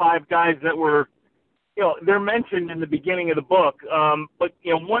original 5 guys that were, they're mentioned in the beginning of the book. But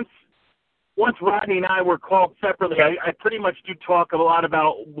once Rodney and I were called separately, I pretty much do talk a lot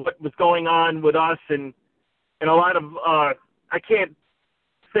about what was going on with us and a lot of I can't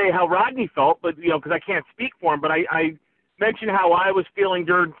say how Rodney felt, but because I can't speak for him, but I mentioned how I was feeling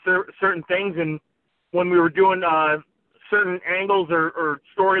during certain things, and when we were doing certain angles or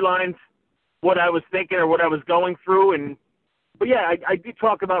storylines, what I was thinking or what I was going through. But yeah, I did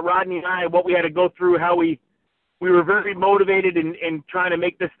talk about Rodney and I, what we had to go through, how we were very motivated in trying to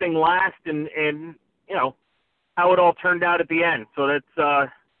make this thing last, and how it all turned out at the end. So that's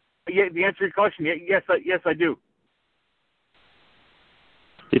yeah, the answer to your question, yes, I do.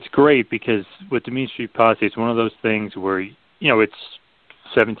 It's great because with the Mean Street Posse, it's one of those things where, it's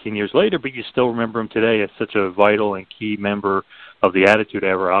 17 years later, but you still remember him today as such a vital and key member of the Attitude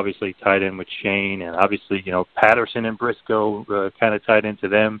Era, obviously tied in with Shane, and obviously, Patterson and Briscoe kind of tied into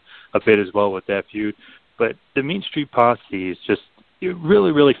them a bit as well with that feud. But the Mean Street Posse is just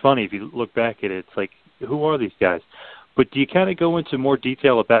really, really funny if you look back at it. It's like, who are these guys? But do you kind of go into more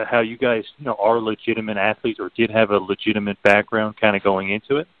detail about how you guys, are legitimate athletes or did have a legitimate background kind of going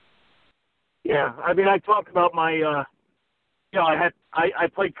into it? Yeah, I mean, I talk about my, I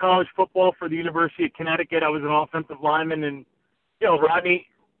played college football for the University of Connecticut. I was an offensive lineman, and Rodney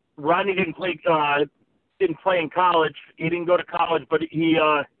didn't play in college. He didn't go to college, but he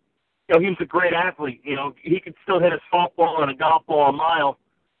was a great athlete. He could still hit a softball and a golf ball a mile.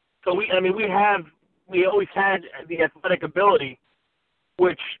 So we always had the athletic ability,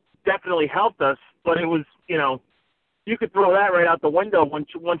 which definitely helped us. But it was, you could throw that right out the window once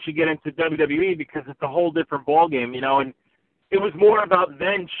you get into WWE, because it's a whole different ballgame, and it was more about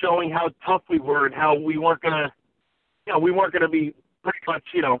then showing how tough we were and how we weren't gonna be pretty much,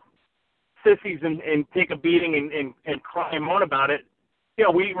 sissies and take a beating and cry and moan about it.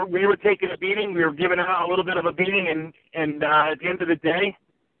 We were taking a beating, we were giving out a little bit of a beating, and at the end of the day,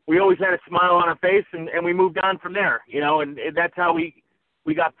 we always had a smile on our face, and we moved on from there, and that's how we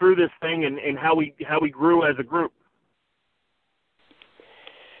got through this thing and how we grew as a group.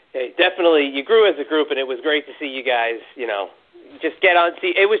 Hey, definitely, you grew as a group, and it was great to see you guys, just get on.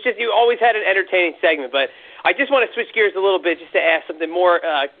 See, it was just, you always had an entertaining segment, but I just want to switch gears a little bit just to ask something more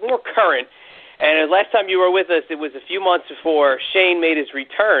current. And last time you were with us, it was a few months before Shane made his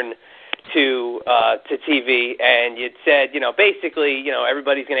return to TV, and you'd said, basically,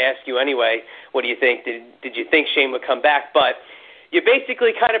 everybody's going to ask you anyway, what do you think? Did you think Shane would come back? But you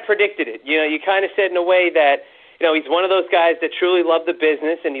basically kind of predicted it. You kind of said in a way that, he's one of those guys that truly loved the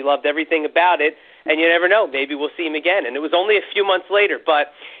business, and he loved everything about it, and you never know, maybe we'll see him again. And it was only a few months later,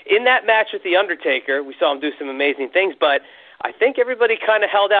 but in that match with The Undertaker, we saw him do some amazing things, but I think everybody kind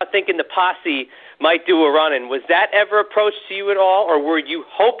of held out thinking the Posse might do a run-in. Was that ever approached to you at all, or were you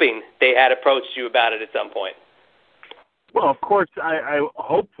hoping they had approached you about it at some point? Well, of course, I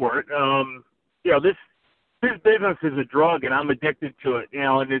hope for it. This business is a drug, and I'm addicted to it.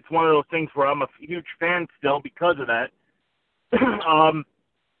 And it's one of those things where I'm a huge fan still because of that.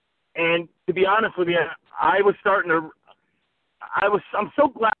 And to be honest with you, I'm so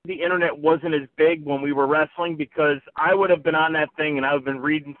glad the internet wasn't as big when we were wrestling, because I would have been on that thing and I would have been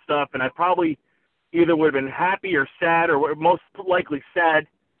reading stuff, and I probably either would have been happy or sad, or most likely sad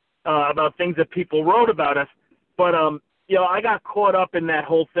about things that people wrote about us. But I got caught up in that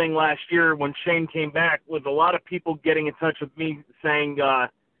whole thing last year when Shane came back, with a lot of people getting in touch with me saying,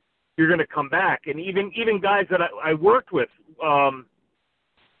 you're going to come back. And even guys that I worked with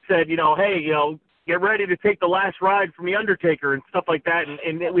said, hey, get ready to take the last ride from The Undertaker and stuff like that.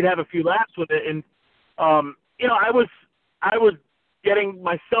 And we'd have a few laughs with it. And, I was getting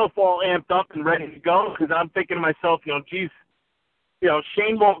myself all amped up and ready to go, because I'm thinking to myself,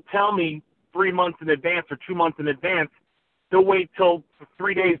 Shane won't tell me 3 months in advance or 2 months in advance. He'll wait till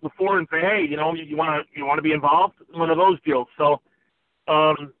 3 days before and say, hey, you want to be involved? One of those deals. So,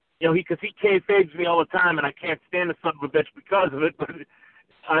 because he kayfabes me all the time, and I can't stand the son of a bitch because of it. But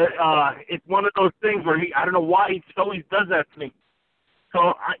it's one of those things where I don't know why he always does that to me.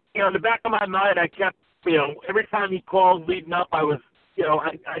 So, in the back of my mind, I kept, every time he called leading up, I was,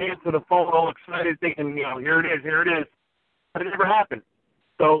 I'd answer the phone all excited, thinking, here it is. But it never happened.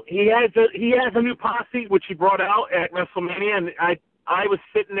 So he has a new posse, which he brought out at WrestleMania, and I was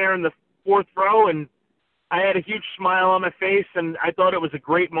sitting there in the fourth row, and I had a huge smile on my face, and I thought it was a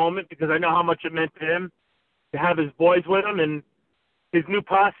great moment, because I know how much it meant to him to have his boys with him, and his new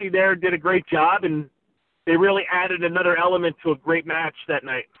posse there did a great job, and they really added another element to a great match that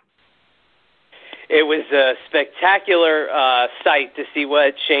night. It was a spectacular sight to see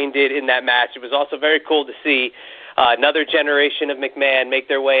what Shane did in that match. It was also very cool to see another generation of McMahon make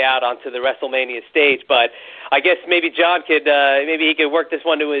their way out onto the WrestleMania stage. But I guess maybe John could maybe he could work this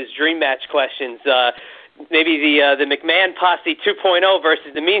one to his dream match questions. Maybe the McMahon Posse 2.0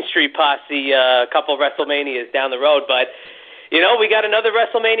 versus the Mean Street Posse a couple of WrestleManias down the road. But, you know, we got another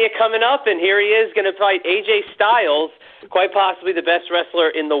WrestleMania coming up, and here he is going to fight AJ Styles, quite possibly the best wrestler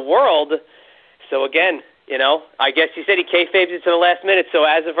in the world. So, again, you know, I guess he said he kayfabed it to the last minute, so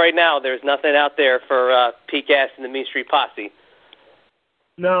as of right now, there's nothing out there for Pete Gas and the Mean Street Posse.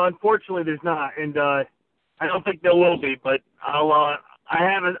 No, unfortunately, there's not, and I don't think there will be. But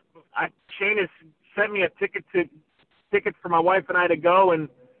Shane has sent me a tickets for my wife and I to go, and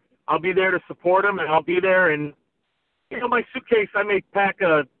I'll be there to support him, and I'll be there. And you know, my suitcase, I may pack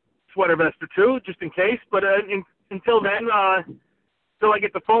a sweater vest or two just in case. But until then, until I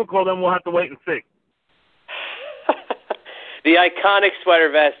get the phone call, then we'll have to wait and see. The iconic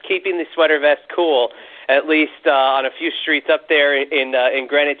sweater vest, keeping the sweater vest cool, at least on a few streets up there in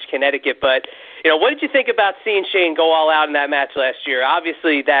Greenwich, Connecticut. But, you know, what did you think about seeing Shane go all out in that match last year?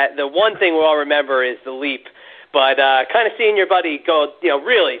 Obviously, that the one thing we'll all remember is the leap, but kind of seeing your buddy go, you know,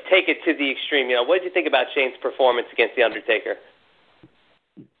 really take it to the extreme. You know, what did you think about Shane's performance against The Undertaker?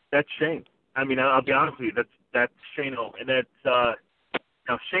 That's Shane. I mean, I'll be honest with you, that's Shane, and that's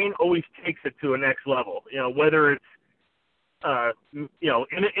you know, Shane always takes it to a next level. You know, whether it's you know,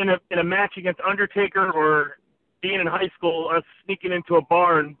 in a match against Undertaker, or being in high school, us sneaking into a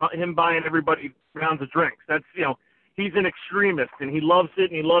bar and him buying everybody rounds of drinks. That's, you know, he's an extremist and he loves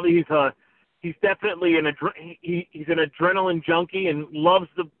it, and he loves it. He's definitely he's an adrenaline junkie and loves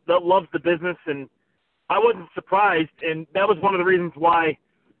the business. And I wasn't surprised, and that was one of the reasons why.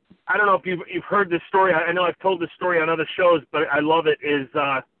 I don't know if you've heard this story. I know I've told this story on other shows, but I love it. Is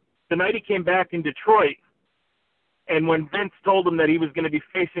the night he came back in Detroit, and when Vince told him that he was going to be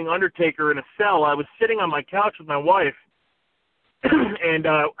facing Undertaker in a cell, I was sitting on my couch with my wife, and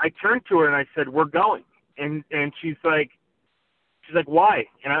I turned to her and I said, "We're going." And she's like, "Why?"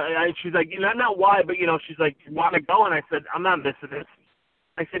 And she's like, not why, but, you know, she's like, "You want to go?" And I said, "I'm not missing this."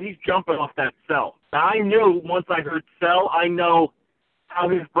 I said, "He's jumping off that cell." Now, I knew once I heard cell, I know how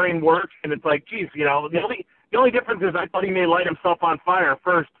his brain works, and it's like, geez, you know, the only difference is I thought he may light himself on fire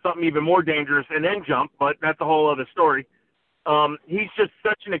first, something even more dangerous, and then jump, but that's a whole other story. He's just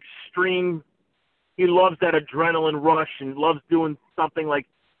such an extreme. He loves that adrenaline rush and loves doing something like,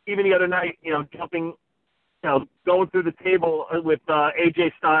 even the other night, you know, jumping, you know, going through the table with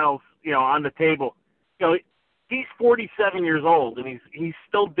AJ Styles, you know, on the table. You know, he's 47 years old, and he's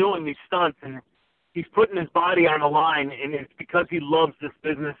still doing these stunts, and he's putting his body on the line, and it's because he loves this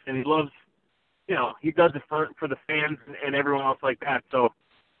business, and he loves, you know, he does it for the fans and everyone else like that. So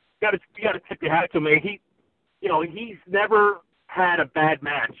you got to tip your hat to him. He's never had a bad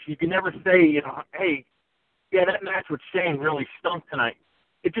match. You can never say, you know, hey, yeah, that match with Shane really stunk tonight.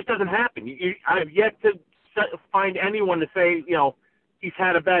 It just doesn't happen. I've yet to find anyone to say, you know, he's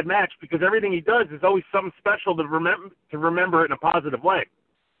had a bad match, because everything he does is always something special to remember it in a positive way.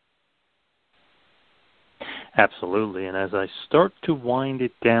 Absolutely. And as I start to wind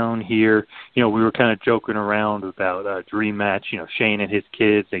it down here, you know, we were kind of joking around about a dream match, you know, Shane and his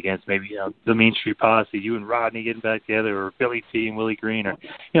kids against maybe, you know, the Mean Street Posse, you and Rodney getting back together, or Billy T and Willie Green, or,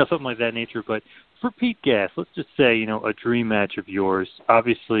 you know, something like that nature. But for Pete Gas, let's just say, you know, a dream match of yours.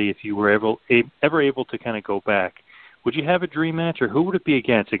 Obviously, if you were ever able to kind of go back, would you have a dream match, or who would it be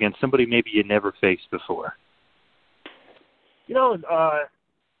against somebody maybe you never faced before? You know,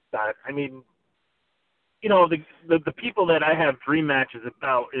 I mean, you know, the people that I have dream matches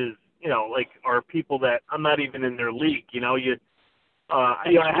about is, you know, like, are people that I'm not even in their league. You know,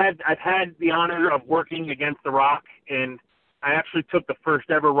 I've had the honor of working against The Rock, and I actually took the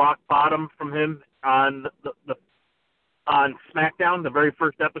first ever rock bottom from him on on SmackDown, the very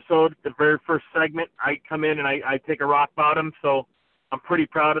first episode, the very first segment. I come in and I take a rock bottom, so I'm pretty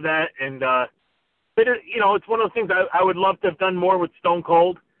proud of that. And but you know, it's one of those things I would love to have done more with Stone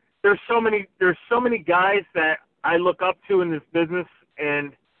Cold. There's so many guys that I look up to in this business,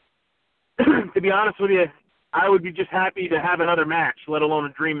 and to be honest with you, I would be just happy to have another match, let alone a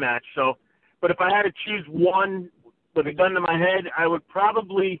dream match. So, but if I had to choose one with a gun to my head, I would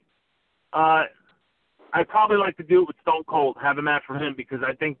probably, I'd probably like to do it with Stone Cold, have a match for him, because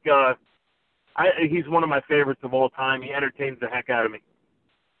I think he's one of my favorites of all time. He entertains the heck out of me.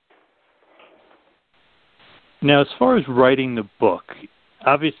 Now, as far as writing the book,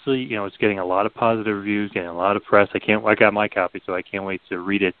 obviously, you know, it's getting a lot of positive reviews, getting a lot of press. I got my copy, so I can't wait to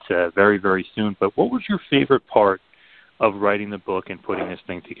read it very, very soon. But what was your favorite part of writing the book and putting this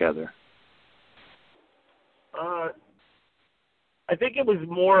thing together? I think it was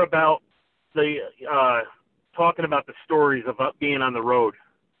more about the talking about the stories of being on the road.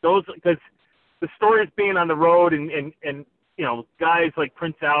 Those, because the stories being on the road and you know, guys like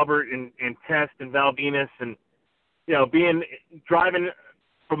Prince Albert and Test and Val Venus and, you know, driving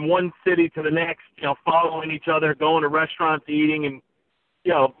from one city to the next, you know, following each other, going to restaurants, eating, and,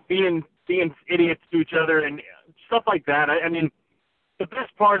 you know, being idiots to each other and stuff like that. I mean, the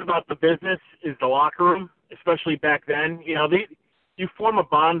best part about the business is the locker room, especially back then. You know, you form a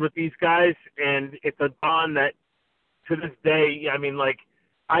bond with these guys, and it's a bond that, to this day, I mean, like,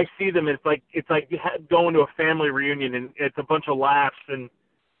 I see them, it's like going to a family reunion, and it's a bunch of laughs. And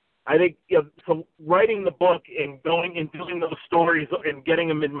I think, you know, so writing the book and going and doing those stories and getting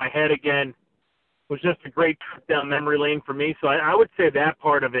them in my head again was just a great trip down memory lane for me. So I would say that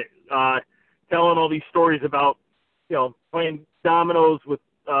part of it, telling all these stories about, you know, playing dominoes with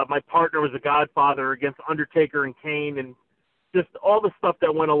my partner was a Godfather against Undertaker and Kane, and just all the stuff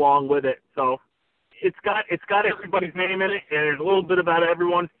that went along with it. So it's got everybody's name in it, and there's a little bit about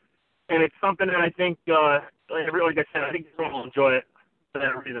everyone, and it's something that I think, like I said, I think everyone will enjoy it for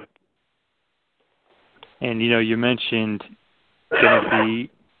that reason. And, you know, you mentioned going to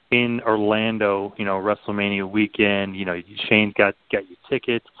be in Orlando, you know, WrestleMania weekend. You know, Shane got your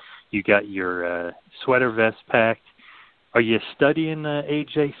tickets. You got your sweater vest packed. Are you studying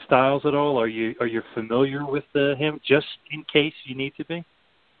AJ Styles at all? Are you familiar with him, just in case you need to be?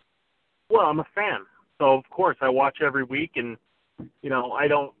 Well, I'm a fan, so of course I watch every week, and, you know, I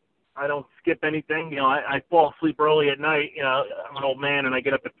don't skip anything. You know, I fall asleep early at night. You know, I'm an old man, and I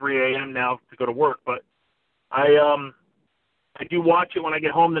get up at 3 a.m. now to go to work, but I do watch it when I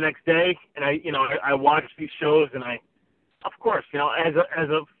get home the next day, and I watch these shows, and of course, you know, as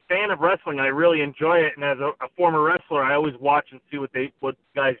a fan of wrestling, I really enjoy it, and as a former wrestler, I always watch and see what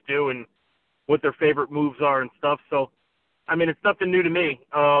guys do and what their favorite moves are and stuff. So, I mean, it's nothing new to me.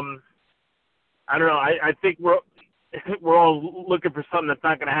 I don't know. I think we're all looking for something that's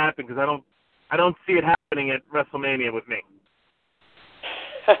not going to happen, because I don't see it happening at WrestleMania with me.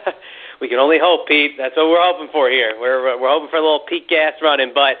 We can only hope, Pete. That's what we're hoping for here. We're hoping for a little Pete Gas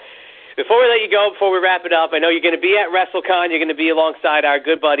running. But before we let you go, before we wrap it up, I know you're going to be at WrestleCon. You're going to be alongside our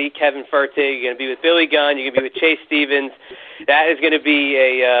good buddy Kevin Fertig. You're going to be with Billy Gunn. You're going to be with Chase Stevens. That is going to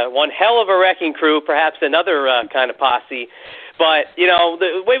be one hell of a wrecking crew, perhaps another kind of posse. But, you know,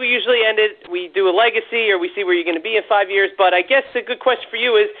 the way we usually end it, we do a legacy, or we see where you're going to be in 5 years. But I guess the good question for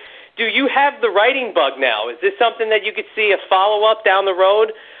you is, do you have the writing bug now? Is this something that you could see a follow-up down the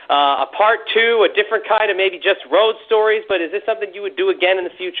road, a part 2, a different kind of maybe just road stories? But is this something you would do again in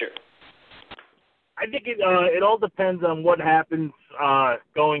the future? I think it all depends on what happens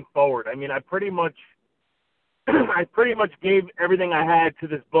going forward. I mean, I pretty much gave everything I had to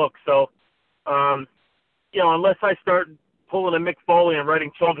this book. So, you know, unless I start pulling a Mick Foley and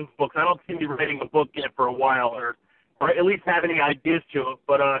writing children's books, I don't see me writing a book yet for a while, or at least have any ideas to it.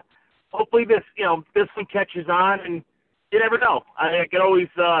 But hopefully this one catches on, and you never know. I can always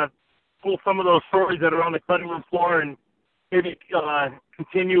pull some of those stories that are on the cutting room floor and maybe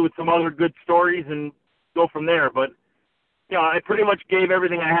continue with some other good stories and go from there. But, you know, I pretty much gave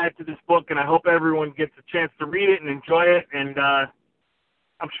everything I had to this book, and I hope everyone gets a chance to read it and enjoy it. And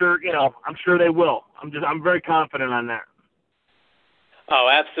I'm sure they will. I'm very confident on that. Oh,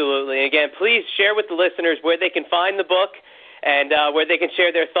 absolutely. Again, please share with the listeners where they can find the book and where they can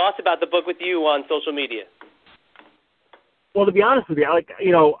share their thoughts about the book with you on social media. Well, to be honest with you,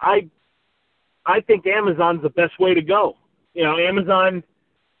 I think Amazon's the best way to go. You know, Amazon,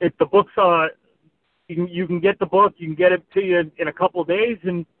 if the book's you can get the book, you can get it to you in a couple of days,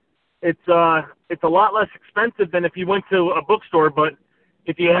 and it's a lot less expensive than if you went to a bookstore. But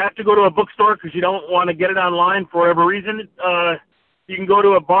if you have to go to a bookstore because you don't want to get it online for whatever reason, you can go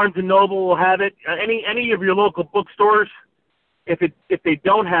to a Barnes & Noble, will have it. Any of your local bookstores, if they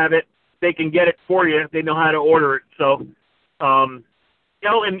don't have it, they can get it for you. They know how to order it. So,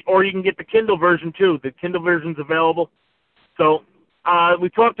 or you can get the Kindle version too. The Kindle version's available. So, we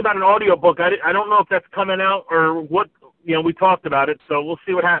talked about an audiobook. I don't know if that's coming out or what. You know, we talked about it. So we'll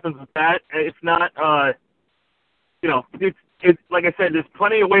see what happens with that. It's not. It's like I said. There's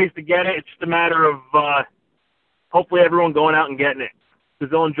plenty of ways to get it. It's just a matter of hopefully everyone going out and getting it,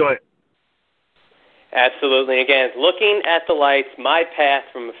 because they'll enjoy it. Absolutely. Again, looking at the lights, my path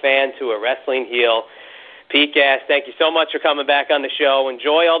from a fan to a wrestling heel. Pete Gas, thank you so much for coming back on the show.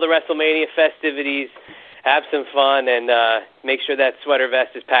 Enjoy all the WrestleMania festivities. have some fun, and make sure that sweater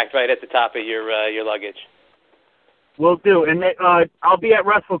vest is packed right at the top of your luggage. Will do. And I'll be at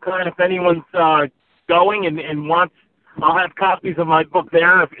WrestleCon if anyone's going and wants. I'll have copies of my book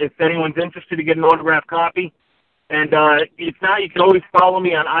there if anyone's interested to get an autographed copy. And if not, you can always follow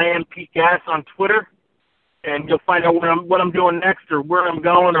me on I Am Pete Gas on Twitter, and you'll find out what I'm doing next, or where I'm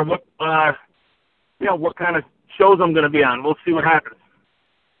going, or what kind of shows I'm going to be on. We'll see what happens.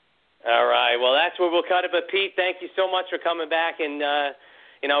 All right. Well, that's where we'll cut it. But Pete, thank you so much for coming back, and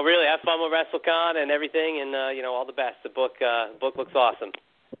really have fun with WrestleCon and everything, and all the best. The book looks awesome.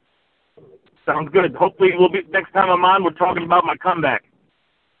 Sounds good. Hopefully, next time I'm on, we're talking about my comeback.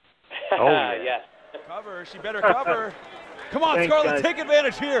 Oh, yeah. Yes. Cover. She better cover. Come on, Thanks, Scarlett, guys. take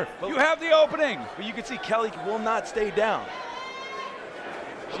advantage here. You have the opening. But you can see Kelly will not stay down.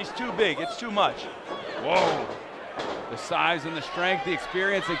 She's too big. It's too much. Whoa. The size and the strength, the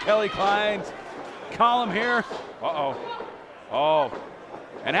experience of Kelly Klein's column here. Uh-oh. Oh.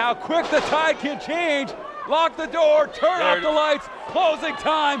 And how quick the tide can change. Lock the door, turn off the lights, closing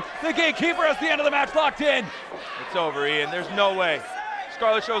time. The gatekeeper has the end of the match locked in. It's over, Ian. There's no way.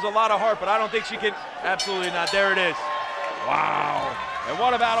 Scarlett shows a lot of heart, but I don't think she can. Absolutely not. There it is. Wow. And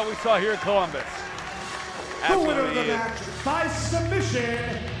what a battle we saw here in Columbus. The winner of the Absolutely. match by submission,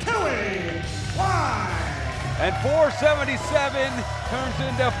 Kelly Klein. And 477 turns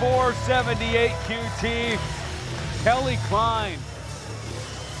into 478 QT. Kelly Klein.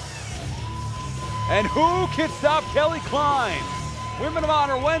 And who can stop Kelly Klein? Women of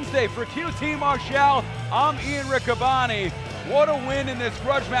Honor Wednesday for QT Marshall. I'm Ian Riccaboni. What a win in this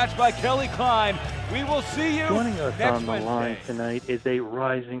grudge match by Kelly Klein. We will see you Joining us next on the Wednesday. line tonight is a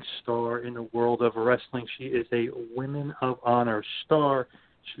rising star in the world of wrestling. She is a Women of Honor star.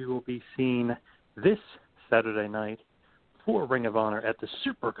 She will be seen this Saturday night for Ring of Honor at the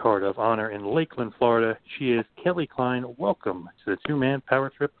Supercard of Honor in Lakeland, Florida. She is Kelly Klein. Welcome to the two-man power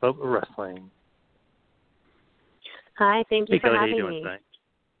trip of wrestling. Hi, thank you Hey, for Kelly, how you having doing me. tonight?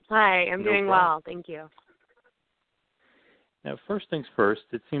 Hi, I'm No doing problem. well, thank you. Now, first things first,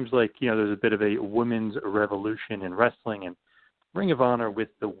 it seems like, there's a bit of a women's revolution in wrestling, and Ring of Honor with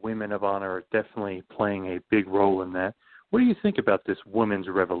the Women of Honor are definitely playing a big role in that. What do you think about this women's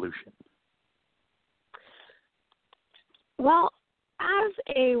revolution? Well, as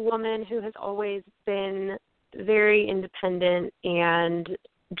a woman who has always been very independent and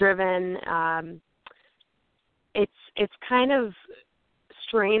driven, it's kind of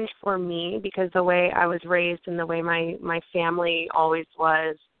strange for me because the way I was raised and the way my family always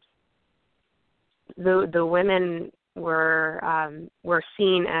was, the women were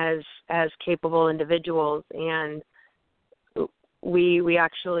seen as capable individuals, and we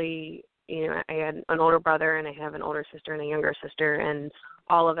actually, I had an older brother and I have an older sister and a younger sister, and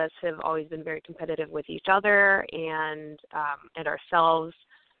all of us have always been very competitive with each other and ourselves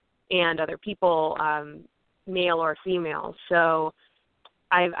and other people, male or female. So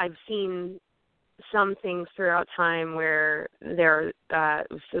I've seen some things throughout time where there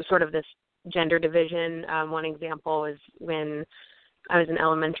was sort of this gender division. One example is when I was in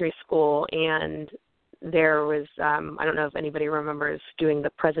elementary school, and there was, I don't know if anybody remembers doing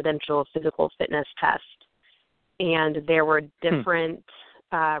the presidential physical fitness test, and there were different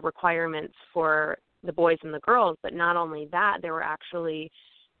requirements for the boys and the girls, but not only that, there were actually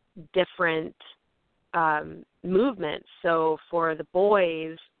different movements. So for the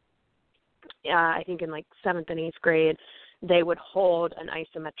boys, I think in like 7th and 8th grade, they would hold an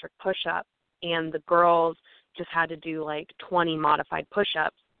isometric push-up, and the girls just had to do like 20 modified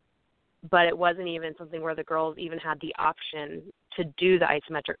push-ups. But it wasn't even something where the girls even had the option to do the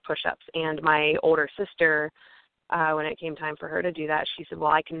isometric push-ups. And my older sister, when it came time for her to do that, she said,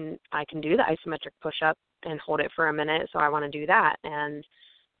 well, I can do the isometric push-up and hold it for a minute, so I want to do that. And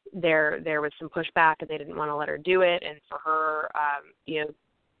there was some pushback, and they didn't want to let her do it. And for her,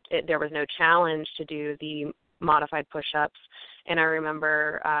 there was no challenge to do the modified push-ups. And I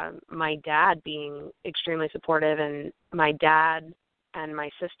remember my dad being extremely supportive, and my dad and my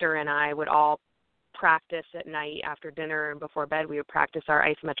sister and I would all practice at night after dinner and before bed. We would practice our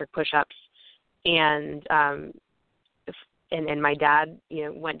isometric push-ups, and my dad,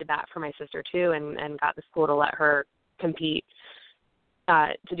 went to bat for my sister too, and got the school to let her compete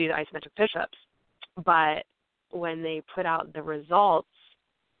to do the isometric push-ups. But when they put out the results,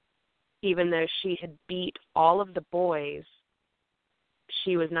 even though she had beat all of the boys,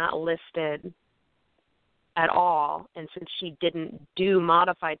 she was not listed at all. And since she didn't do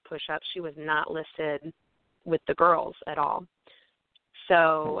modified push-ups, she was not listed with the girls at all.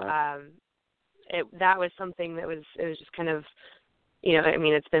 So that was something it was just kind of I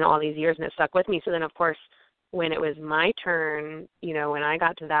mean, it's been all these years and it stuck with me. So then, of course, when it was my turn, when I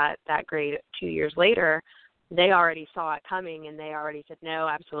got to that grade 2 years later, they already saw it coming and they already said, no,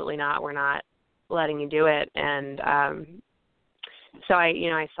 absolutely not. We're not letting you do it. And so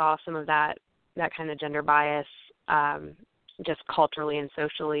I saw some of that kind of gender bias just culturally and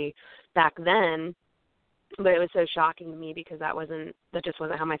socially back then. But it was so shocking to me because that just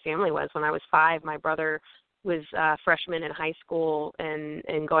wasn't how my family was. When I was 5, my brother was a freshman in high school and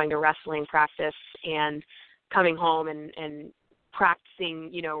going to wrestling practice and coming home and practicing,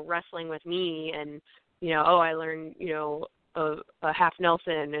 wrestling with me. And, I learned, a half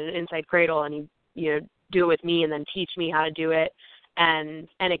Nelson and an inside cradle, and he'd, do it with me and then teach me how to do it and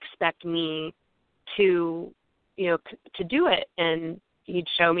expect me to, to do it. And he'd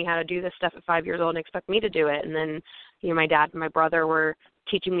show me how to do this stuff at 5 years old and expect me to do it. And then, my dad and my brother were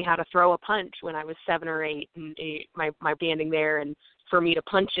teaching me how to throw a punch when I was 7 or 8, and my standing there and for me to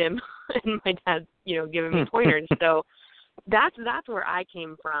punch him, and my dad, giving me pointers. So that's where I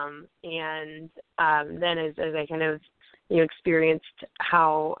came from. And then as I kind of, experienced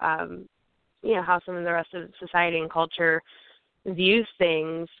how, how some of the rest of society and culture views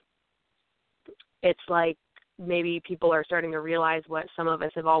things, it's like maybe people are starting to realize what some of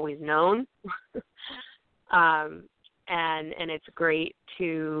us have always known. And it's great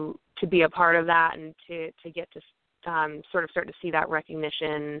to be a part of that and to get to sort of start to see that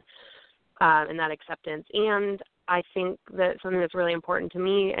recognition and that acceptance. And I think that something that's really important to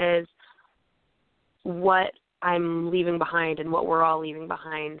me is what I'm leaving behind and what we're all leaving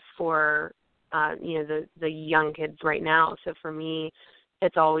behind for, the young kids right now. So for me,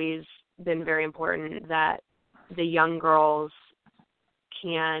 it's always been very important that the young girls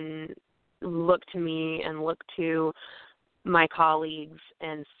can look to me and look to my colleagues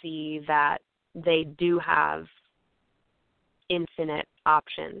and see that they do have infinite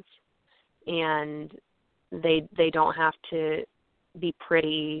options, and they don't have to be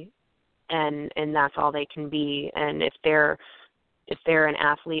pretty and that's all they can be. And if they're an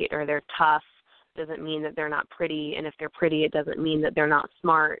athlete or they're tough, doesn't mean that they're not pretty, and if they're pretty, it doesn't mean that they're not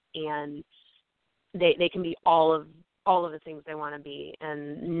smart. And they can be all of the things they want to be,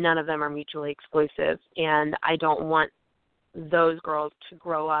 and none of them are mutually exclusive. And I don't want those girls to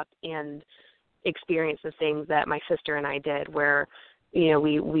grow up and experience the things that my sister and I did, where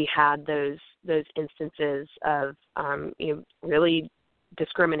we had those instances of really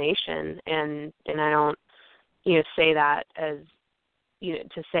discrimination. And I don't say that as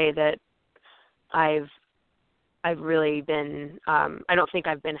to say that I've really been I don't think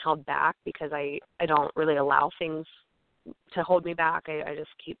I've been held back, because I don't really allow things to hold me back. I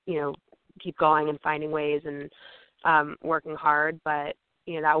just keep going and finding ways and working hard. But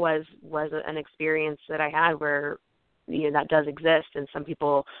that was an experience that I had where that does exist, and some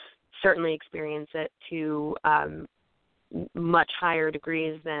people certainly experience it to much higher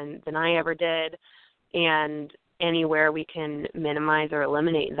degrees than I ever did. And anywhere we can minimize or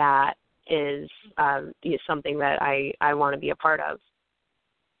eliminate that is something that I want to be a part of.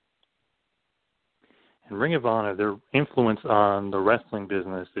 And Ring of Honor, their influence on the wrestling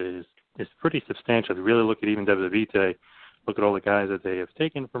business is pretty substantial. If you really look at even WWE today, look at all the guys that they have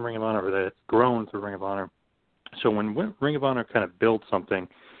taken from Ring of Honor or that have grown through Ring of Honor. So when Ring of Honor kind of builds something,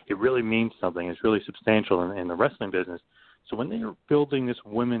 it really means something. It's really substantial in the wrestling business. So when they are building this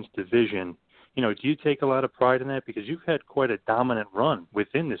women's division, do you take a lot of pride in that? Because you've had quite a dominant run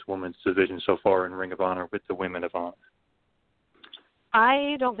within this women's division so far in Ring of Honor with the Women of Honor.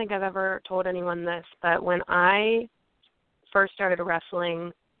 I don't think I've ever told anyone this, but when I first started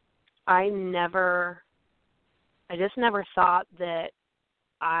wrestling, I just never thought that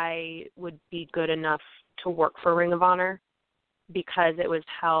I would be good enough to work for Ring of Honor, because it was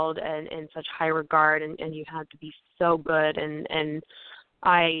held in such high regard, and you had to be so good. And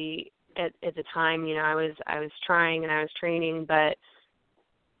I, at the time, I was trying and I was training, but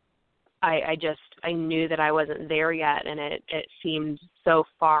I knew that I wasn't there yet, and it seemed so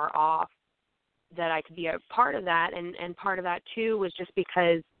far off that I could be a part of that. And part of that too was just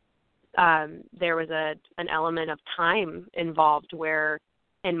because there was an element of time involved, where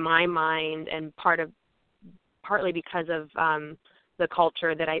in my mind, and partly because of the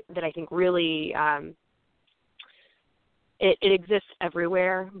culture that I think really it exists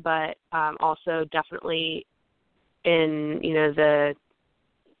everywhere, but also definitely in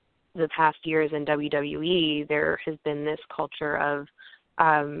the past years in WWE, there has been this culture of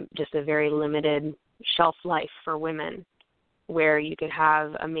just a very limited shelf life for women, where you could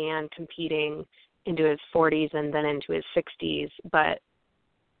have a man competing into his 40s and then into his 60s, but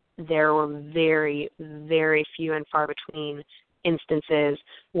there were very, very few and far between instances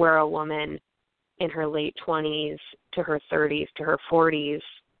where a woman in her late 20s to her 30s to her 40s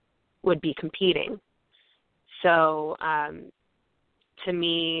would be competing. So to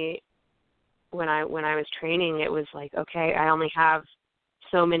me, when I was training, it was like, okay, I only have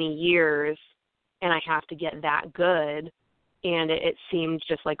so many years and I have to get that good. And it seemed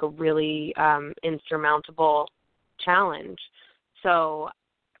just like a really insurmountable challenge. So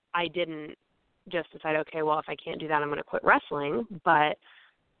I didn't just decide, okay, well, if I can't do that, I'm going to quit wrestling. But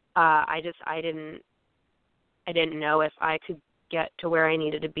I didn't know if I could get to where I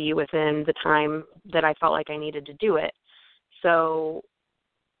needed to be within the time that I felt like I needed to do it. So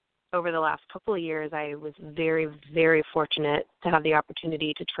over the last couple of years, I was very, very fortunate to have the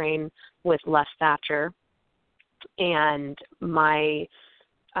opportunity to train with Les Thatcher. And my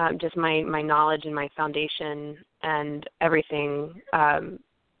knowledge and my foundation and everything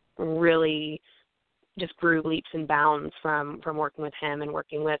really just grew leaps and bounds from working with him and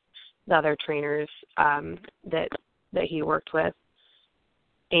working with the other trainers that he worked with.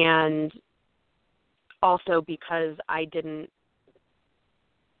 And also because I didn't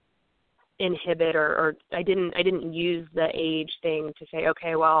inhibit or I didn't use the age thing to say,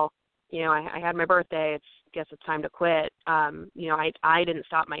 okay, well, you know, I had my birthday, guess it's time to quit. You know, I didn't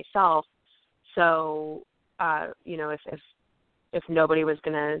stop myself. So, you know, if nobody was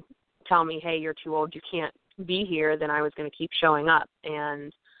going to tell me, hey, you're too old, you can't be here, then I was going to keep showing up.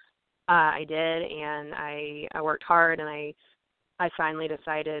 And I did, and I worked hard, and I finally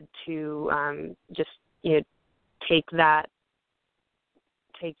decided to just, you know, take that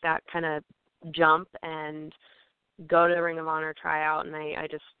kind of jump and go to the Ring of Honor tryout. And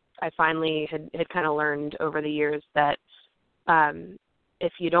I finally had kind of learned over the years that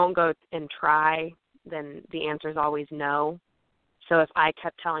if you don't go and try, then the answer is always no. So if I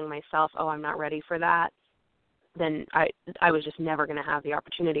kept telling myself, oh, I'm not ready for that, then I was just never going to have the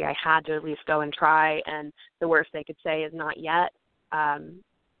opportunity. I had to at least go and try, and the worst they could say is not yet.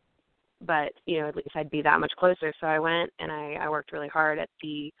 But, you know, at least I'd be that much closer. So I went and I worked really hard at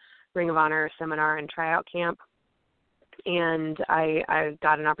the Ring of Honor seminar and tryout camp. And I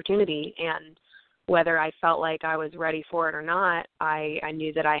got an opportunity, and whether I felt like I was ready for it or not, I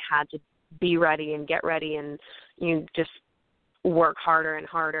knew that I had to be ready and get ready and, you know, just work harder and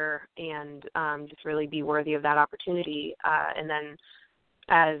harder and just really be worthy of that opportunity. And then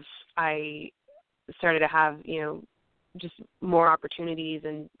as I started to have, you know, just more opportunities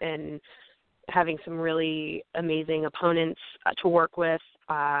and having some really amazing opponents to work with,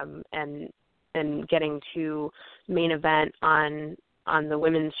 and getting to main event on the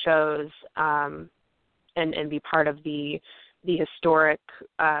women's shows, and be part of the historic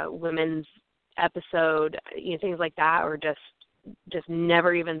women's episode, you know, things like that, or just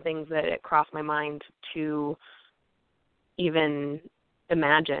never even things that it crossed my mind to even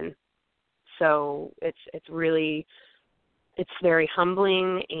imagine. So it's very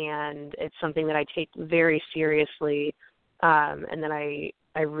humbling, and it's something that I take very seriously, and that I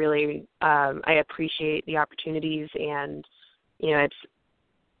really I appreciate the opportunities, and you know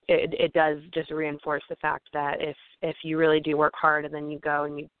it does just reinforce the fact that if you really do work hard and then you go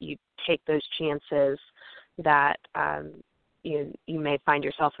and you take those chances, that you may find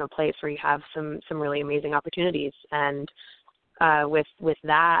yourself in a place where you have some really amazing opportunities. And with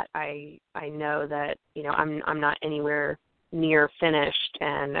that, I know that, you know, I'm not anywhere near finished,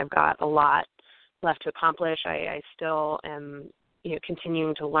 and I've got a lot left to accomplish. I still am, you know,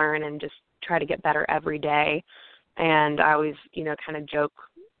 continuing to learn and just try to get better every day. And I always, you know, kind of joke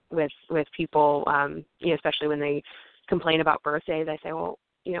with people, you know, especially when they complain about birthdays. I say, well,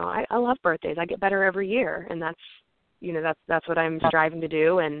 you know, I love birthdays. I get better every year, and that's, you know, that's what I'm striving to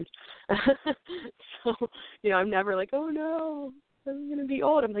do. And so, you know, I'm never like, oh no, I'm going to be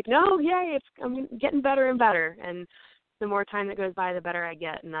old. I'm like, no, yay, I'm getting better and better. And the more time that goes by, the better I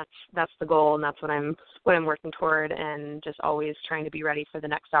get, and that's the goal, and that's what I'm working toward, and just always trying to be ready for the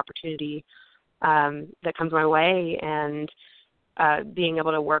next opportunity that comes my way, and being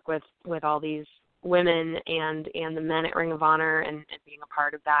able to work with all these women and the men at Ring of Honor, and being a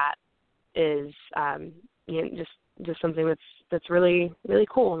part of that is you know, just something that's really, really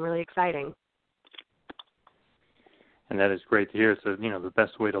cool and really exciting. And that is great to hear. So, you know, the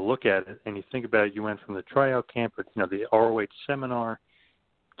best way to look at it, and you think about it, you went from the tryout camp, you know, the ROH seminar,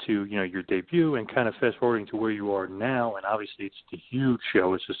 to, you know, your debut, and kind of fast forwarding to where you are now. And obviously it's a huge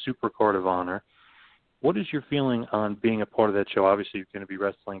show. It's a super card of honor. What is your feeling on being a part of that show? Obviously you're going to be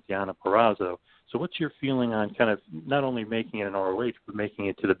wrestling Deonna Purrazzo. So what's your feeling on kind of not only making it an ROH, but making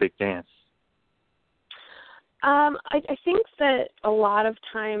it to the big dance? I think that a lot of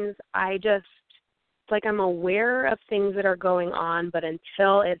times I like I'm aware of things that are going on, but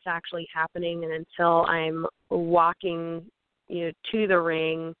until it's actually happening and until I'm walking, to the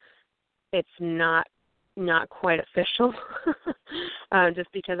ring, it's not quite official.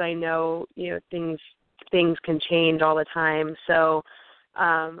 Just because I know, things can change all the time. So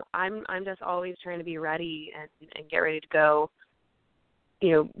I'm just always trying to be ready and get ready to go,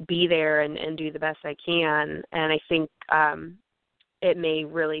 be there and do the best I can. And I think it may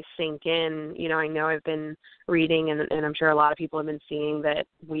really sink in. I know I've been reading, and I'm sure a lot of people have been seeing that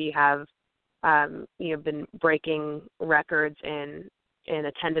we have, been breaking records in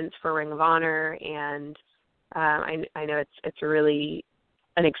attendance for Ring of Honor, and I know it's really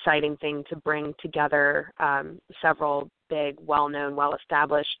an exciting thing to bring together several big, well-known,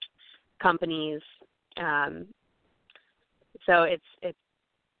 well-established companies. So it's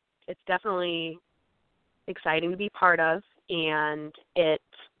definitely exciting to be part of, and it's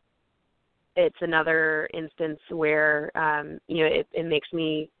another instance where it makes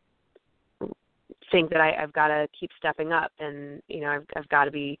me think that I've got to keep stepping up, and I've got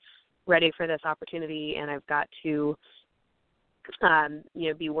to be ready for this opportunity, and I've got to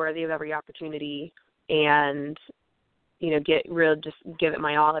be worthy of every opportunity, and just give it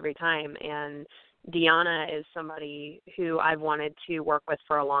my all every time. And Deonna is somebody who I've wanted to work with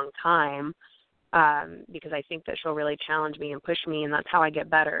for a long time, because I think that she'll really challenge me and push me, and that's how I get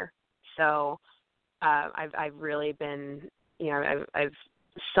better. So I've really been, I've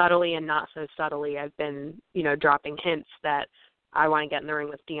subtly and not so subtly, I've been, dropping hints that I want to get in the ring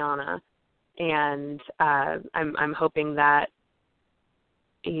with Deonna, and I'm hoping that,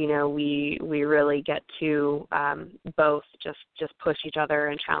 we really get to both just push each other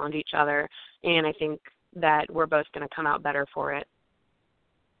and challenge each other, and I think that we're both going to come out better for it.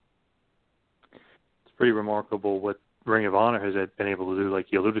 It's pretty remarkable what Ring of Honor has been able to do. Like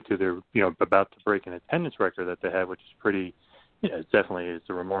you alluded to, they're about to break an attendance record that they have, which is pretty. It's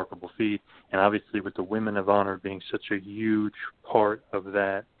a remarkable feat, and obviously with the Women of Honor being such a huge part of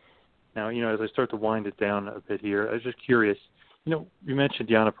that. Now, as I start to wind it down a bit here, I was just curious. You mentioned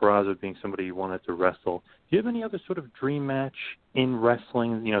Deonna Purrazzo being somebody you wanted to wrestle. Do you have any other sort of dream match in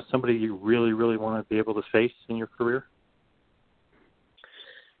wrestling? Somebody you really, really want to be able to face in your career?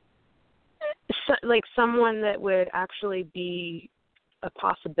 So, like someone that would actually be a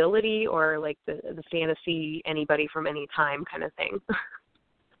possibility, or like the fantasy anybody from any time kind of thing?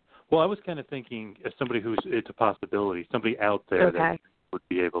 Well, I was kind of thinking of somebody it's a possibility, somebody out there that would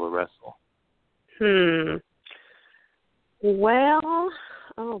be able to wrestle. Well,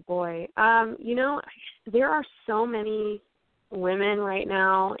 oh boy. There are so many women right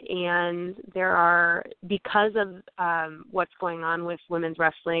now, and there are, because of what's going on with women's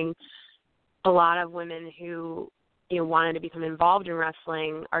wrestling, a lot of women who wanted to become involved in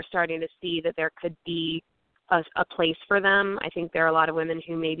wrestling are starting to see that there could be a place for them. I think there are a lot of women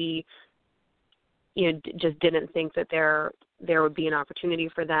who maybe just didn't think that there would be an opportunity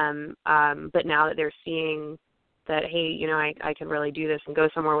for them, but now that they're seeing that, hey, I could really do this and go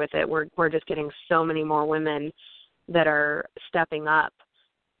somewhere with it, we're just getting so many more women that are stepping up.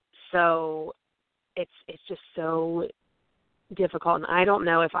 So it's just so difficult, and I don't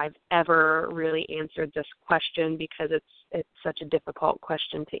know if I've ever really answered this question, because it's such a difficult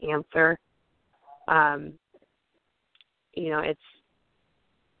question to answer. It's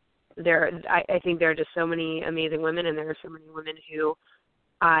there. I think there are just so many amazing women, and there are so many women who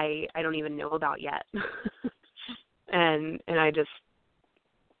I don't even know about yet. and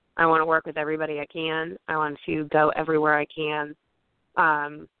I want to work with everybody I can. I want to go everywhere I can,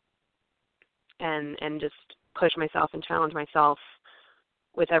 and just push myself and challenge myself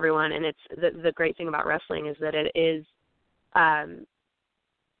with everyone. And it's the great thing about wrestling is that it is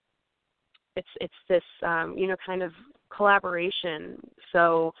it's this kind of collaboration.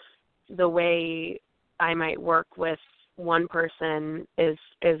 So the way I might work with one person is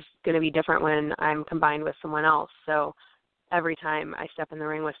going to be different when I'm combined with someone else. So every time I step in the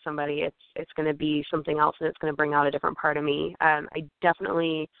ring with somebody, it's going to be something else, and it's going to bring out a different part of me. I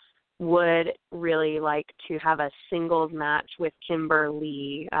definitely would really like to have a singles match with Kimber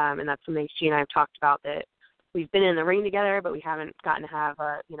Lee, and that's something she and I have talked about, that we've been in the ring together, but we haven't gotten to have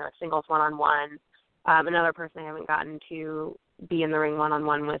a singles one-on-one. Another person I haven't gotten to be in the ring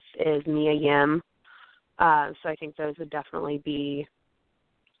one-on-one with is Mia Yim. So I think those would definitely be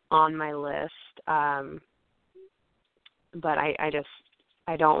on my list. But I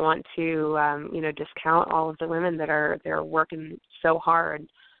don't want to discount all of the women they're working so hard,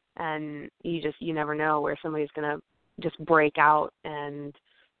 and you never know where somebody's going to just break out, and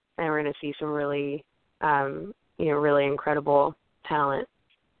we're going to see some really really incredible talent.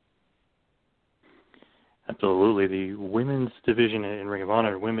 Absolutely. The women's division in Ring of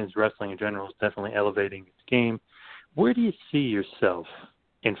Honor, women's wrestling in general, is definitely elevating its game. Where do you see yourself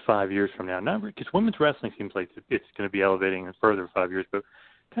in 5 years from now? Not because women's wrestling seems like it's going to be elevating further 5 years, but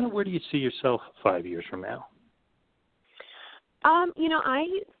kind of where do you see yourself 5 years from now?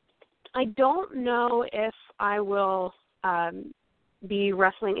 I don't know if I will be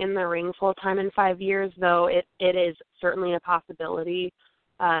wrestling in the ring full time in 5 years, though it is certainly a possibility.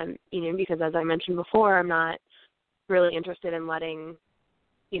 Because as I mentioned before, I'm not really interested in letting,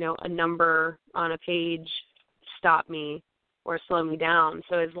 a number on a page stop me or slow me down.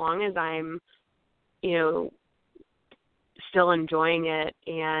 So as long as I'm, still enjoying it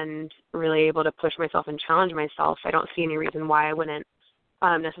and really able to push myself and challenge myself, I don't see any reason why I wouldn't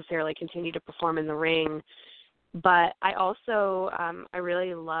necessarily continue to perform in the ring. But I also, I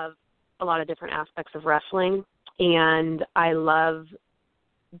really love a lot of different aspects of wrestling, and I love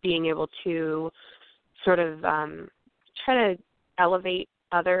being able to sort of try to elevate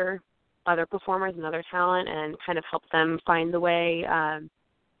other performers and other talent and kind of help them find the way.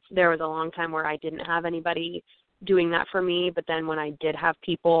 There was a long time where I didn't have anybody doing that for me, but then when I did have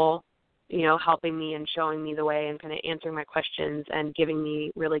people, helping me and showing me the way and kind of answering my questions and giving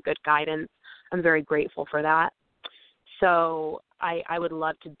me really good guidance, I'm very grateful for that. So I would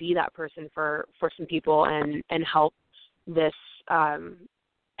love to be that person for some people and help this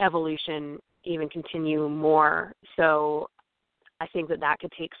evolution even continue more. So I think that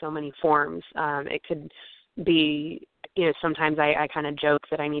could take so many forms. It could be, sometimes I kind of joke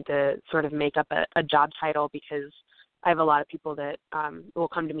that I need to sort of make up a job title, because I have a lot of people that will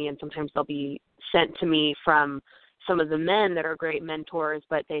come to me, and sometimes they'll be sent to me from some of the men that are great mentors,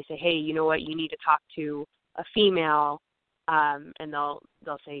 but they say, hey, you know what, you need to talk to a female, and they'll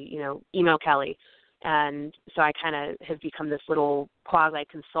say, email Kelly. And so I kind of have become this little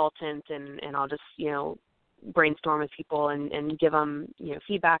quasi-consultant, and I'll just, brainstorm with people and give them,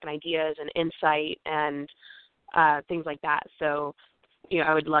 feedback and ideas and insight and things like that. So,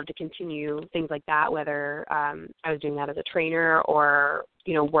 I would love to continue things like that, whether I was doing that as a trainer or,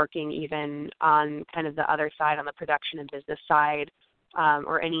 working even on kind of the other side, on the production and business side,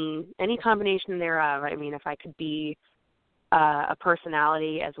 or any combination thereof. I mean, if I could be a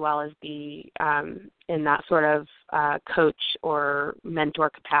personality as well as be in that sort of coach or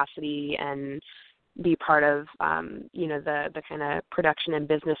mentor capacity, and be part of the kind of production and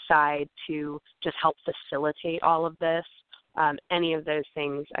business side to just help facilitate all of this. Any of those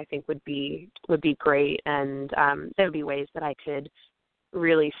things I think would be great, and there would be ways that I could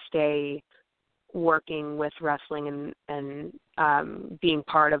really stay working with wrestling and being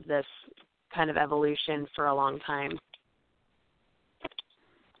part of this kind of evolution for a long time.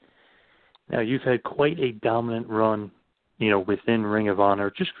 Now, you've had quite a dominant run, within Ring of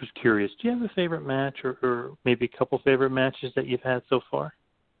Honor. Just was curious, do you have a favorite match or maybe a couple favorite matches that you've had so far?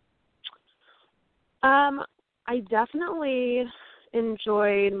 I definitely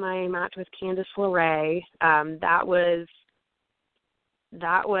enjoyed my match with Candice LeRae. That was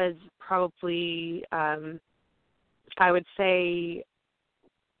probably, I would say,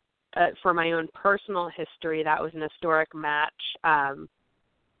 for my own personal history, that was an historic match.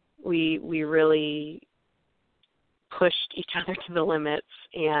 We really pushed each other to the limits,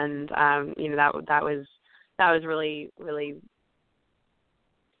 and that was really, really,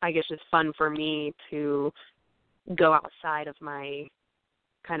 I guess, just fun for me to go outside of my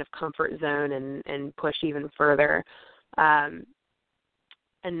kind of comfort zone and push even further. And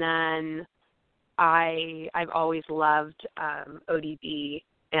then I've always loved ODB,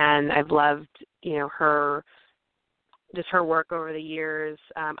 and I've loved her work over the years.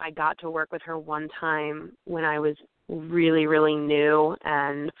 I got to work with her one time when I was really, really new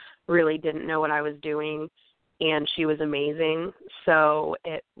and really didn't know what I was doing, and she was amazing. So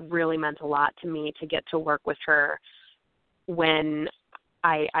it really meant a lot to me to get to work with her when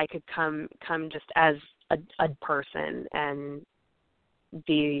I could come just as a person and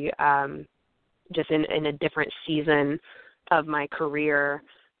be just in a different season of my career,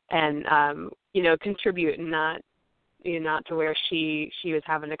 and contribute, and not to where she was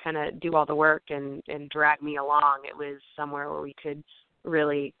having to kind of do all the work and drag me along. It was somewhere where we could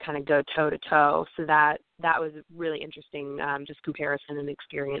really kind of go toe to toe. So that was really interesting, just comparison and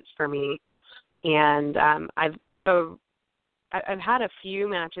experience for me. And I've had a few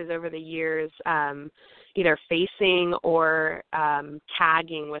matches over the years, either facing or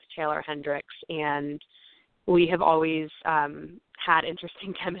tagging with Taylor Hendricks, and we have always had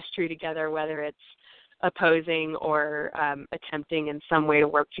interesting chemistry together, whether it's opposing or attempting in some way to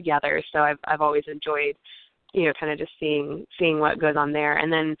work together. So I've always enjoyed, kind of just seeing what goes on there.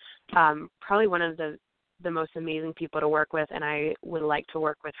 And then probably one of the the most amazing people to work with, and I would like to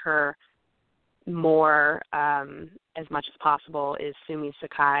work with her more as much as possible, is Sumi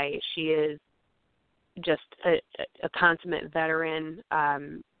Sakai. She is just a consummate veteran.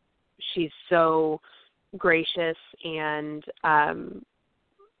 She's so gracious, and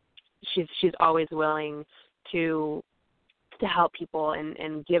she's always willing to help people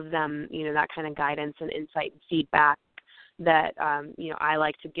and give them, that kind of guidance and insight and feedback that, I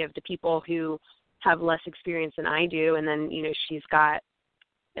like to give to people who have less experience than I do. And then, she's got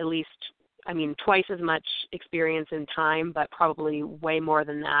at least, twice as much experience in time, but probably way more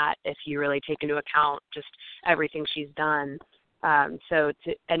than that if you really take into account just everything she's done. So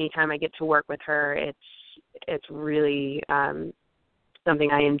anytime I get to work with her, it's really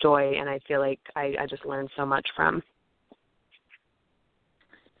something I enjoy, and I feel like I just learn so much from.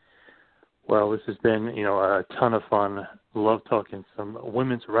 Well, this has been, a ton of fun. Love talking some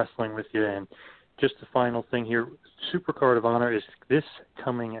women's wrestling with you. And just the final thing here, Supercard of Honor is this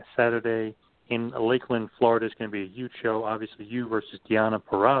coming Saturday in Lakeland, Florida. It's going to be a huge show. Obviously, you versus Deonna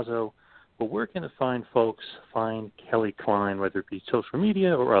Purrazzo. But where can the fine folks find Kelly Klein, whether it be social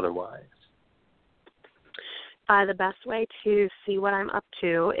media or otherwise? The best way to see what I'm up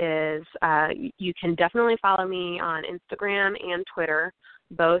to is you can definitely follow me on Instagram and Twitter.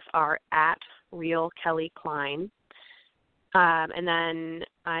 Both are at Real Kelly Klein. And then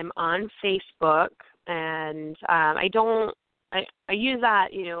I'm on Facebook, and I use that,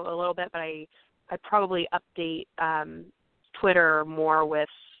 a little bit, but I probably update Twitter more with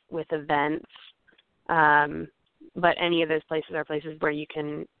events. But any of those places are places where you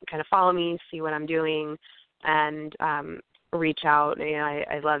can kind of follow me, see what I'm doing, and reach out.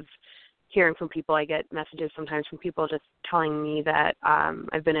 I love hearing from people. I get messages sometimes from people just telling me that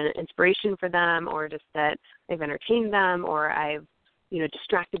I've been an inspiration for them, or just that I've entertained them, or I've,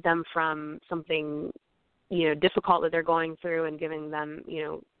 distracted them from something, difficult that they're going through, and giving them,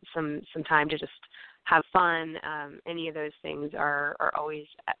 some time to just have fun. Any of those things are always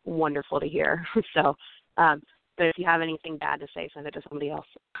wonderful to hear. So, but if you have anything bad to say, send it to somebody else.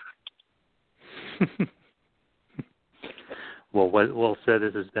 Well said.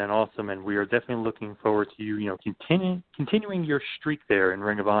 This has been awesome, and we are definitely looking forward to you, continuing your streak there in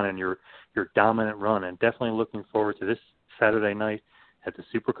Ring of Honor and your dominant run, and definitely looking forward to this Saturday night at the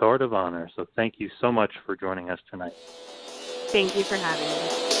Supercard of Honor. So thank you so much for joining us tonight. Thank you for having me.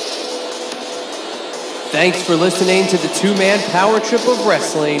 Thanks for listening to the two-man power trip of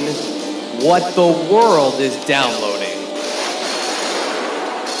wrestling. What the world is downloading.